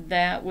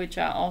that which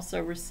I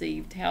also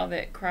received, how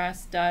that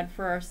Christ died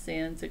for our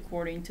sins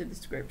according to the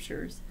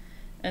Scriptures,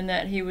 and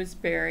that he was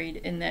buried,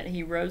 and that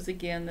he rose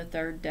again the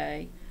third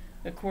day,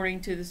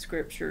 according to the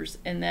Scriptures,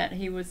 and that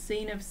he was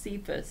seen of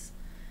Cephas,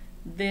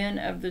 then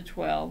of the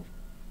 12.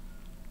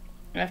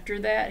 After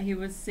that he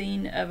was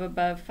seen of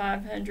above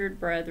 500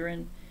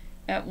 brethren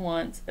at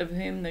once, of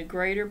whom the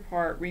greater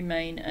part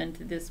remain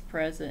unto this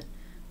present,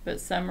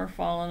 but some are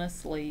fallen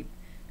asleep.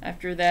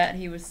 After that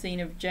he was seen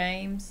of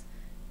James,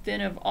 then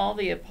of all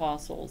the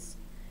apostles.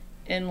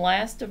 And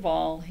last of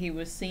all he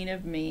was seen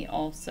of me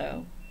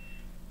also,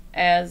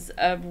 as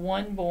of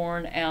one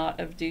born out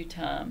of due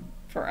time.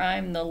 For I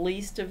am the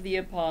least of the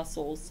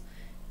apostles,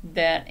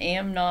 that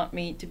am not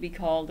meet to be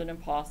called an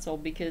apostle,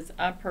 because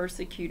I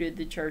persecuted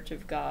the church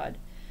of God.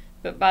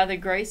 But by the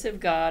grace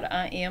of God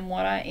I am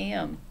what I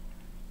am.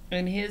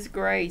 And his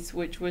grace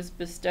which was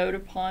bestowed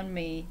upon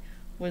me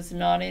was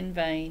not in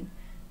vain,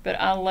 but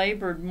I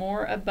labored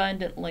more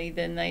abundantly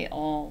than they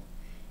all.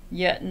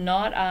 Yet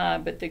not I,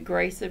 but the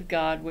grace of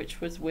God which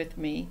was with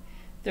me.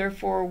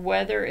 Therefore,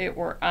 whether it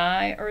were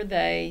I or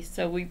they,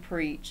 so we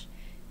preach,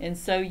 and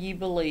so ye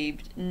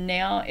believed.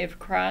 Now if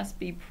Christ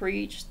be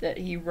preached that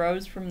he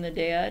rose from the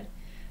dead,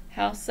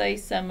 how say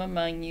some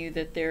among you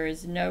that there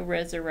is no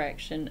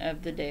resurrection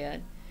of the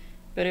dead?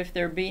 But if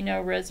there be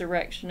no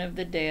resurrection of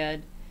the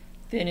dead,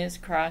 then is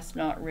Christ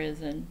not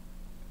risen?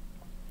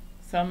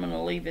 So I'm going to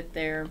leave it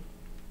there.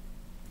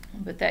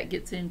 But that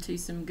gets into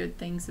some good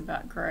things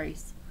about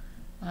grace.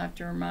 I'll have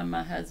to remind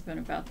my husband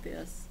about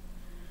this.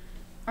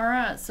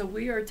 Alright, so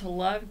we are to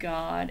love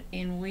God,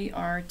 and we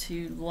are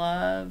to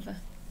love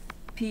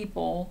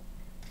people,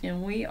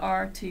 and we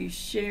are to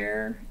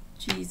share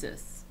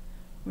Jesus.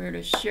 We're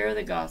to share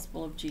the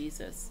gospel of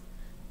Jesus,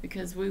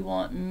 because we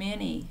want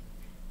many.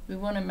 We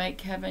want to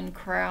make heaven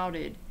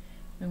crowded.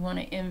 We want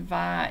to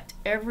invite.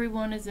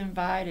 Everyone is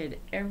invited.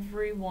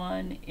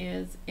 Everyone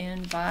is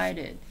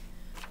invited.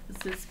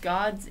 This is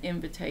God's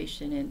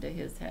invitation into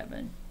his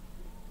heaven.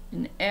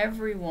 And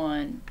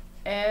everyone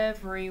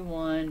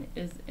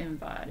is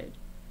invited.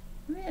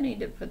 Maybe I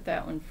need to put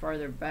that one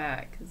farther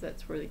back, because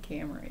that's where the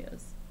camera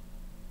is.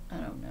 I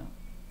don't know.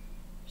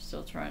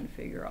 Still trying to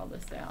figure all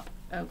this out.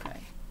 Okay.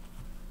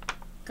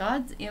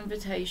 God's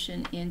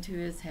invitation into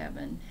his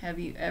heaven. Have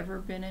you ever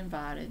been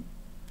invited?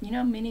 You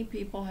know, many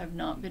people have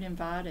not been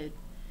invited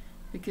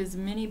because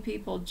many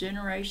people,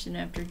 generation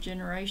after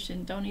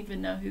generation, don't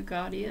even know who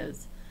God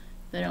is.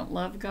 They don't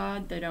love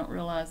God. They don't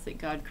realize that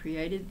God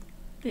created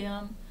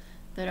them.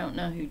 They don't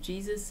know who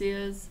Jesus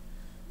is.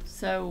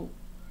 So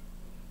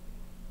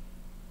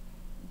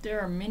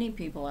there are many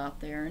people out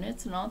there, and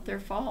it's not their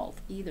fault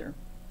either.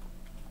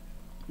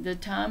 The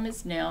time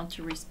is now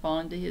to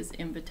respond to his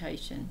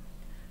invitation.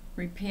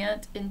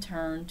 Repent and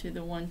turn to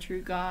the one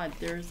true God.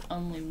 There is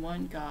only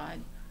one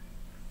God.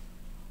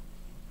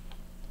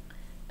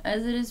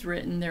 As it is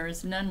written, there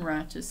is none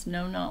righteous,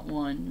 no, not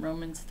one.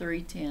 Romans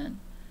 3:10.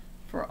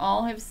 For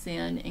all have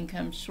sinned and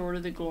come short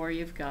of the glory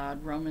of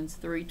God. Romans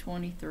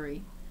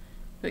 3:23.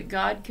 But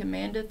God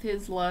commandeth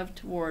his love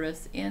toward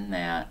us in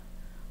that,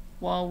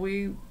 while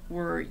we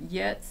were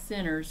yet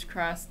sinners,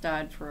 Christ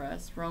died for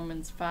us.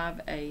 Romans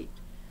 5:8.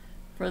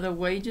 For the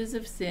wages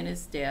of sin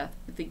is death,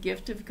 but the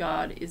gift of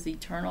God is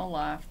eternal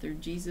life through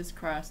Jesus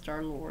Christ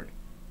our Lord.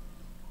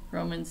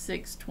 Romans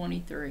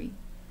 6:23.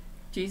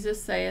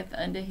 Jesus saith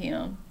unto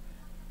him,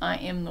 I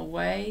am the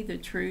way, the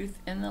truth,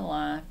 and the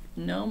life.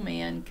 No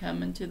man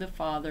cometh to the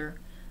Father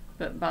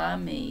but by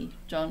me.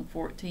 John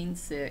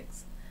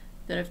 14:6.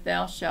 That if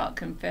thou shalt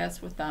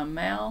confess with thy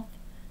mouth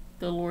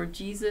the Lord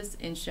Jesus,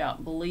 and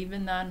shalt believe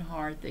in thine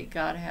heart that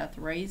God hath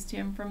raised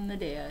him from the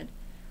dead,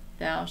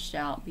 thou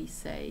shalt be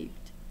saved.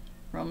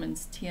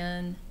 Romans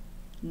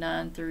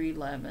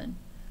 10:9-11.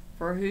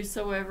 For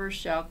whosoever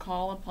shall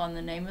call upon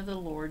the name of the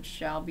Lord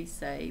shall be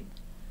saved.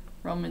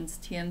 Romans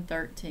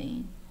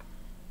 10:13.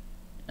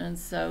 And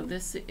so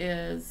this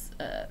is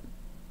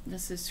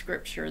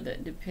scripture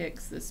that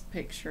depicts this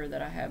picture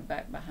that I have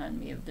back behind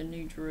me of the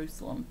New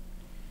Jerusalem.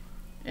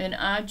 And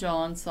I,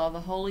 John, saw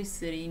the holy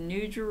city,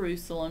 New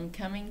Jerusalem,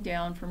 coming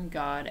down from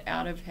God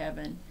out of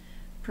heaven,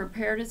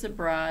 prepared as a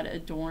bride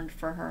adorned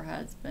for her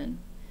husband.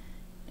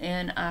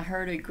 And I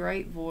heard a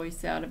great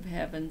voice out of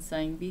heaven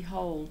saying,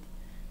 Behold,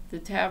 the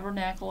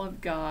tabernacle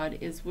of God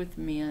is with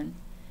men,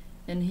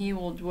 and he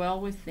will dwell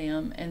with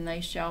them, and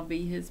they shall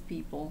be his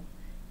people.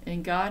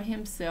 And God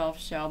himself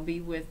shall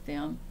be with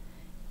them,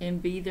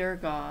 and be their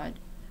God.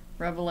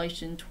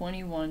 Revelation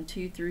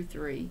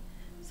 21:2-3.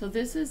 So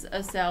this is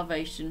a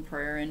salvation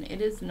prayer, and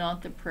it is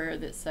not the prayer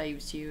that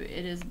saves you.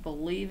 It is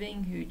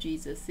believing who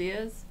Jesus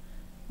is.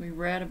 We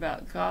read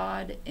about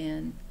God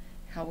and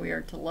how we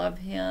are to love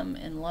him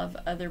and love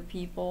other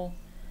people.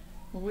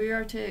 We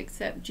are to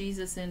accept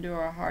Jesus into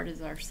our heart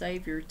as our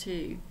Savior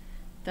too.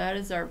 That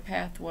is our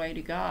pathway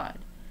to God.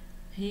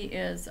 He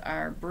is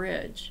our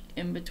bridge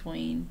in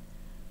between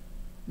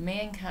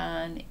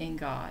mankind and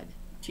God.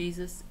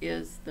 Jesus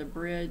is the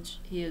bridge.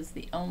 He is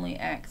the only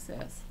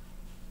access.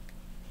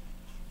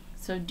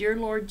 So, dear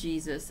Lord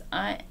Jesus,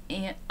 I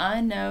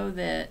know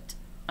that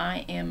I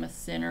am a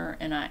sinner,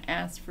 and I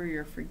ask for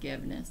your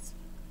forgiveness.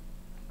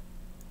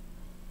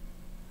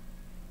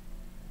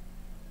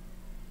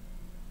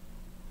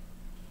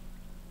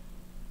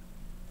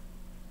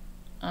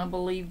 I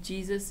believe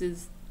Jesus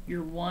is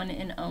your one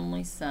and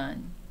only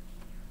Son.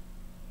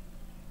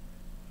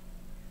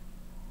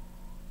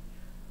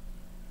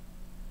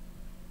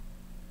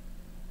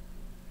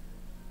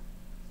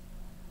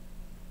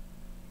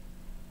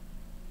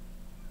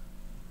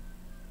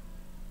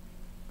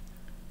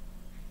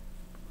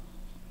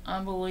 I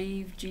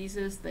believe,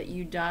 Jesus, that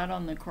you died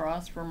on the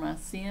cross for my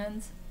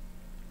sins.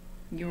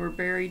 You were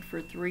buried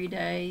for 3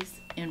 days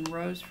and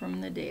rose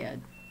from the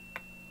dead.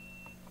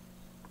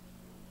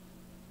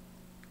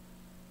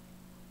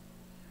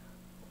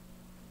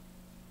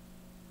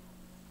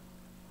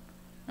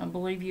 I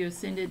believe you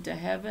ascended to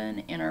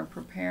heaven and are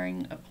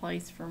preparing a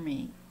place for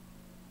me.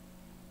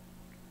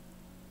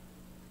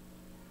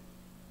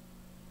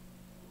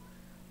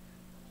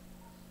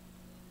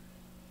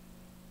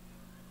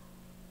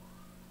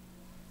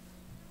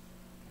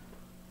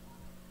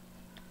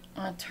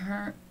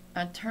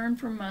 I turn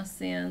from my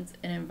sins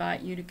and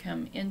invite you to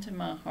come into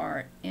my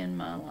heart and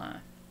my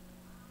life.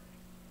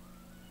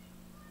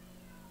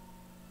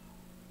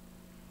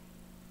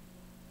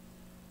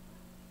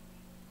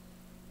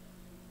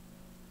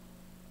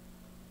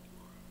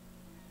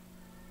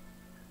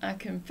 I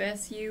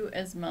confess you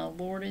as my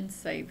Lord and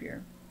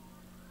Savior.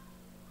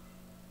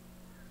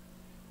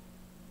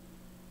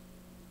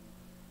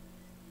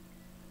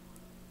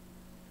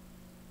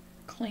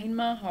 Clean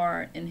my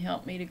heart and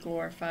help me to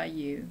glorify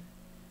you.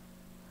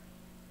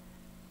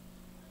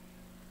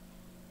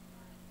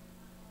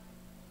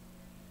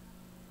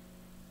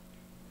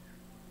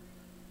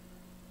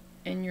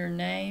 In your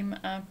name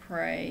I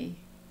pray,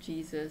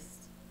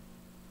 Jesus.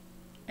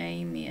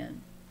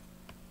 Amen.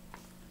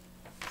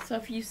 So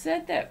if you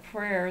said that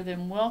prayer,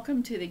 then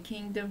welcome to the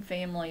kingdom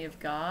family of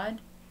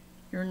God.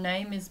 Your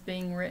name is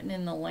being written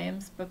in the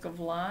Lamb's Book of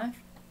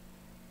Life,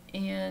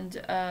 and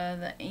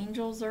the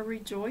angels are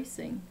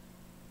rejoicing.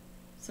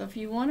 So if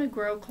you want to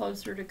grow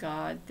closer to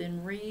God,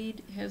 then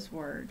read His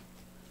Word.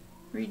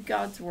 Read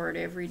God's Word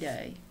every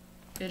day.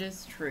 It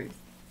is truth.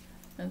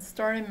 and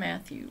start in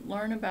Matthew.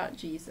 Learn about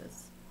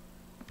Jesus.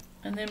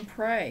 And then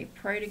pray.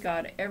 Pray to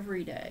God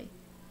every day.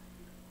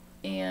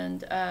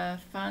 And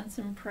find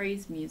some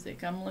praise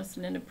music. I'm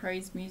listening to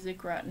praise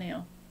music right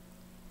now.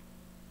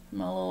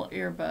 My little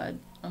earbud.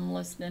 I'm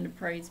listening to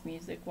praise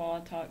music while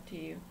I talk to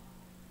you.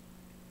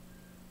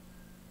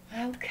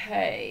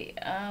 Okay,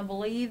 I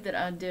believe that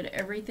I did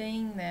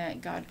everything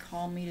that God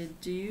called me to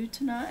do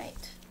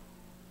tonight.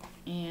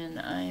 And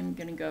I'm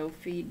going to go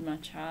feed my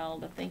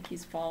child. I think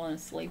he's falling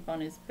asleep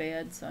on his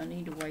bed, so I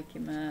need to wake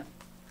him up.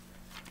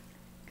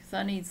 Because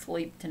I need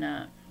sleep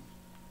tonight.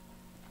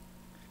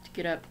 To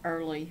get up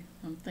early.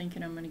 I'm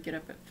thinking I'm going to get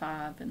up at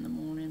 5 in the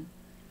morning.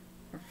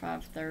 Or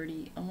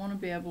 5:30. I want to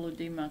be able to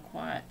do my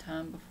quiet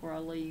time before I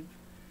leave.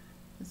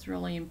 It's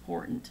really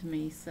important to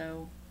me,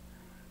 so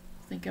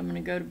I think I'm going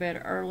to go to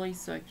bed early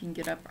so I can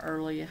get up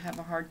early. I have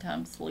a hard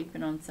time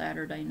sleeping on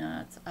Saturday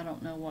nights. I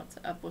don't know what's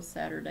up with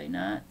Saturday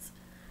nights,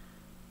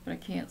 but I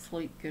can't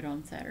sleep good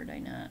on Saturday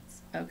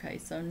nights. Okay,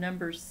 so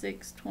Numbers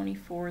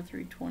 6:24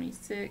 through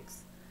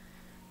 26.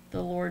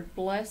 The Lord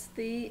bless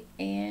thee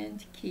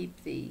and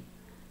keep thee.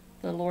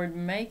 The Lord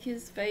make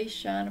his face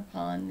shine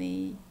upon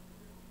thee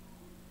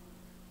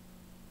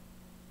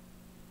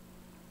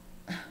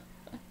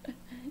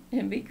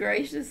and be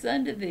gracious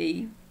unto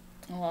thee.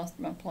 I lost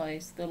my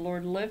place. The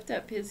Lord lift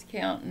up his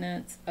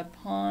countenance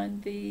upon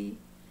thee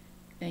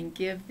and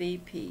give thee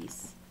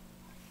peace.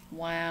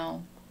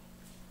 Wow.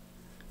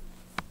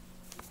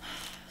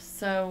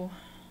 So,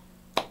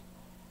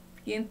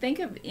 you can think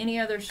of any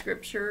other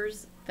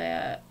scriptures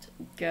that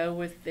go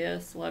with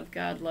this. Love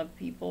God, love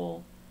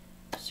people,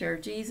 share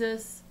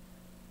Jesus,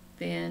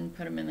 then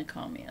put them in the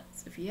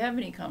comments. If you have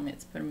any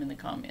comments, put them in the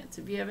comments.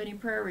 If you have any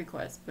prayer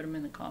requests, put them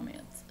in the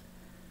comments.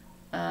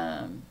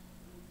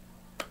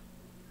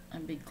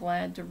 I'd be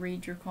glad to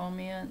read your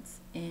comments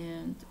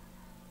and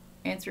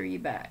answer you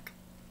back.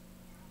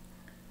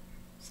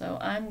 So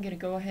I'm going to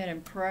go ahead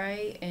and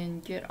pray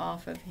and get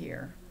off of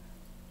here.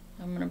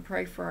 I'm going to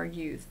pray for our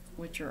youth,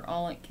 which are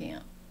all at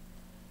camp.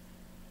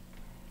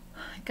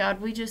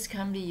 God, we just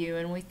come to you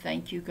and we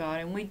thank you,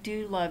 God, and we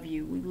do love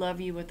you. We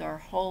love you with our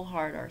whole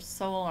heart, our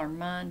soul, our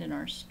mind, and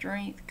our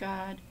strength,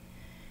 God.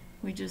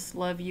 We just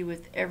love you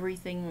with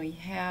everything we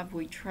have.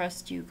 We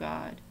trust you,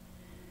 God.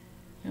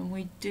 And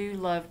we do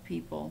love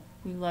people.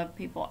 We love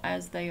people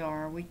as they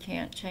are. We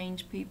can't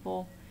change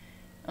people.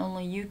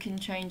 Only you can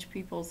change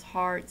people's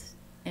hearts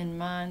and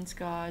minds,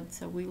 God.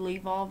 So we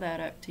leave all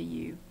that up to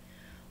you.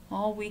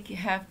 All we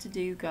have to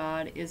do,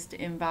 God, is to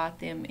invite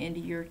them into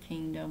your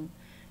kingdom.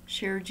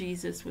 Share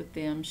Jesus with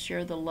them.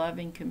 Share the love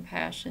and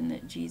compassion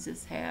that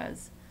Jesus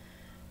has.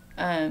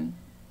 And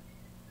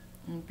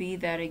be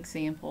that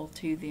example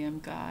to them,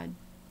 God.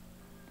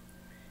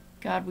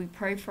 God, we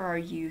pray for our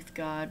youth,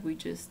 God. We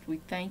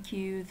thank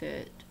you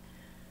that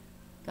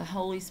the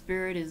Holy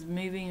Spirit is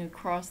moving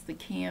across the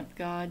camp,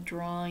 God,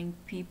 drawing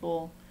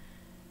people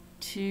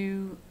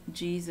to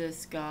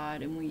Jesus,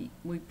 God, and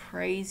we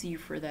praise you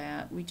for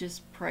that. We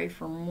just pray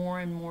for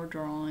more and more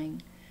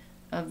drawing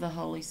of the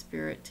Holy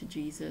Spirit to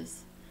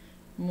Jesus,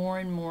 more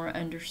and more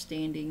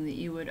understanding, that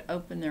you would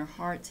open their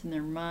hearts and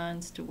their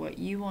minds to what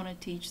you want to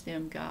teach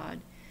them,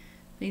 God.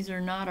 These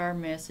are not our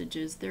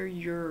messages, they're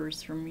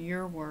yours from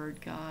your word,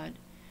 God.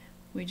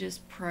 We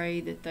just pray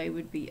that they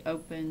would be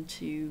open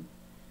to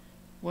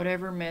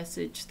whatever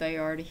message they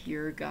are to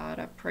hear, God.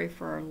 I pray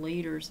for our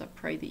leaders. I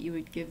pray that you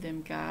would give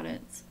them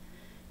guidance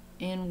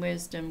and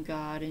wisdom,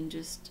 God, and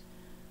just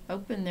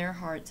open their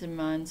hearts and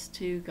minds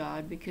too,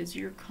 God, because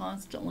you're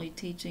constantly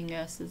teaching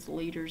us as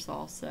leaders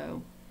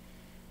also.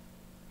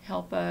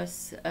 Help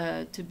us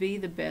to be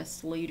the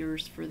best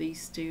leaders for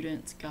these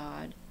students,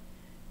 God.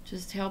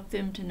 Just help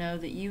them to know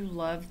that you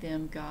love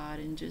them, God,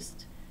 and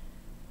just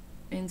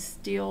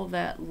instill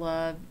that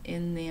love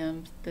in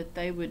them, that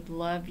they would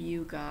love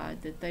you,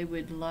 God, that they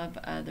would love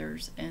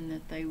others, and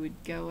that they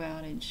would go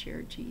out and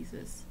share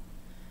Jesus.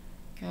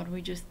 God,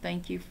 we just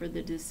thank you for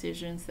the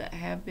decisions that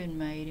have been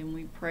made, and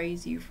we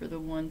praise you for the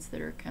ones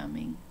that are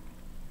coming.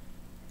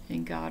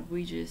 And God,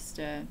 we're just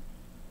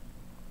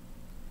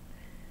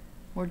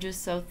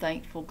so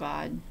thankful,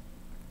 God.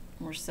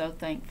 We're so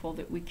thankful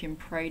that we can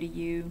pray to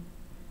you,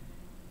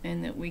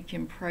 and that we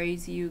can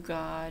praise you,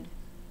 God,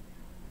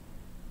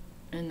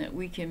 and that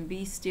we can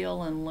be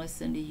still and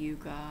listen to you,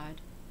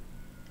 God.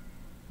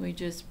 We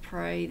just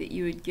pray that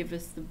you would give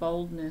us the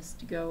boldness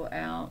to go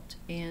out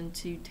and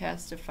to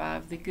testify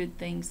of the good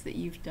things that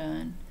you've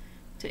done,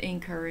 to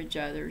encourage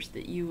others,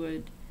 that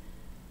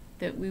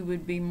we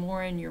would be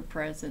more in your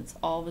presence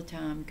all the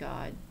time,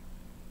 God.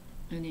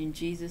 And in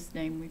Jesus'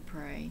 name we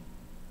pray.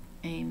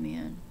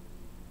 Amen.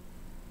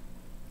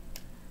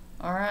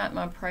 Alright,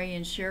 my pray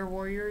and share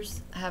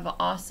warriors, have an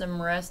awesome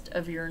rest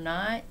of your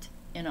night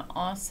and an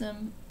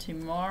awesome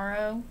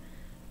tomorrow.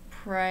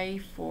 Pray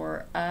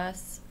for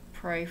us,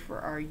 pray for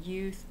our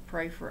youth,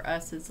 pray for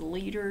us as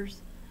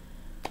leaders.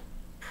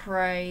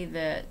 Pray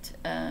that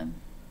I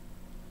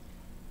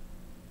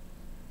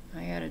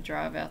had to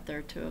drive out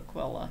there to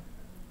Aquila.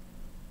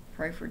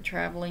 Pray for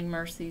traveling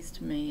mercies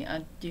to me.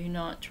 I do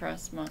not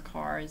trust my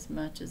car as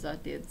much as I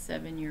did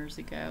 7 years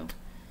ago.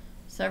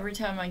 So every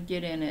time I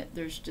get in it,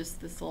 there's just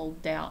this little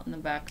doubt in the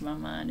back of my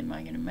mind. Am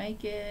I going to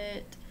make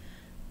it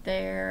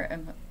there?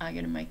 Am I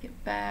going to make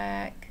it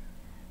back?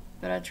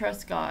 But I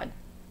trust God.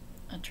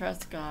 I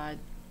trust God.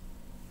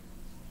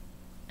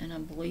 And I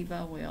believe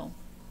I will.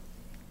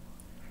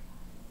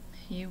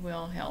 He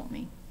will help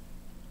me.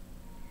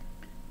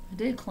 I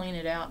did clean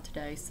it out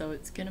today, so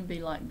it's going to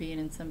be like being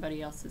in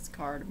somebody else's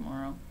car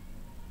tomorrow.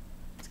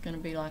 It's going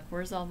to be like,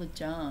 where's all the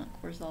junk?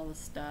 Where's all the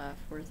stuff?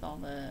 Where's all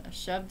the... I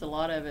shoved a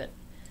lot of it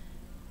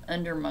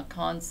under my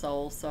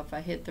console, so if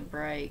I hit the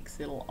brakes,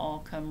 it'll all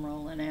come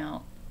rolling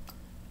out.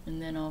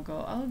 And then I'll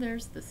go, oh,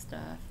 there's the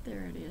stuff.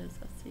 There it is.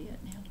 I see it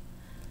now.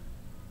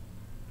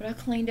 But I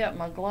cleaned out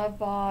my glove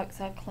box.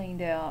 I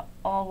cleaned out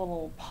all the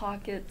little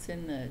pockets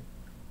in the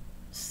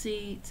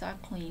seats. I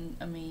cleaned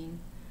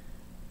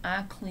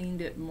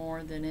it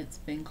more than it's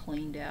been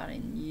cleaned out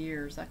in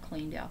years. I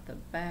cleaned out the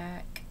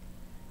back.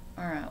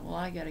 Alright, well,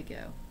 I gotta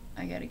go.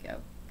 I gotta go.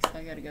 'Cause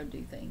I gotta go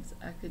do things.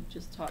 I could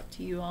just talk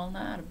to you all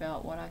night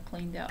about what I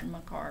cleaned out in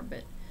my car,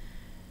 but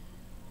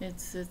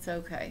it's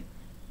okay.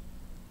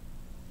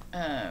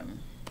 Hope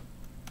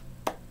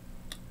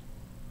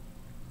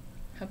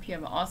you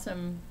have an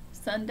awesome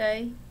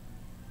Sunday,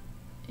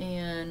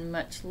 and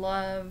much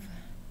love.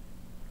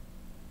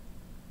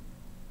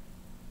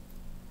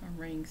 My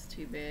ring's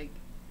too big.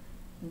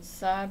 And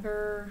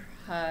cyber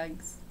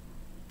hugs.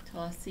 Till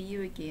I see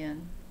you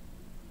again.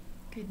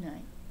 Good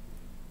night.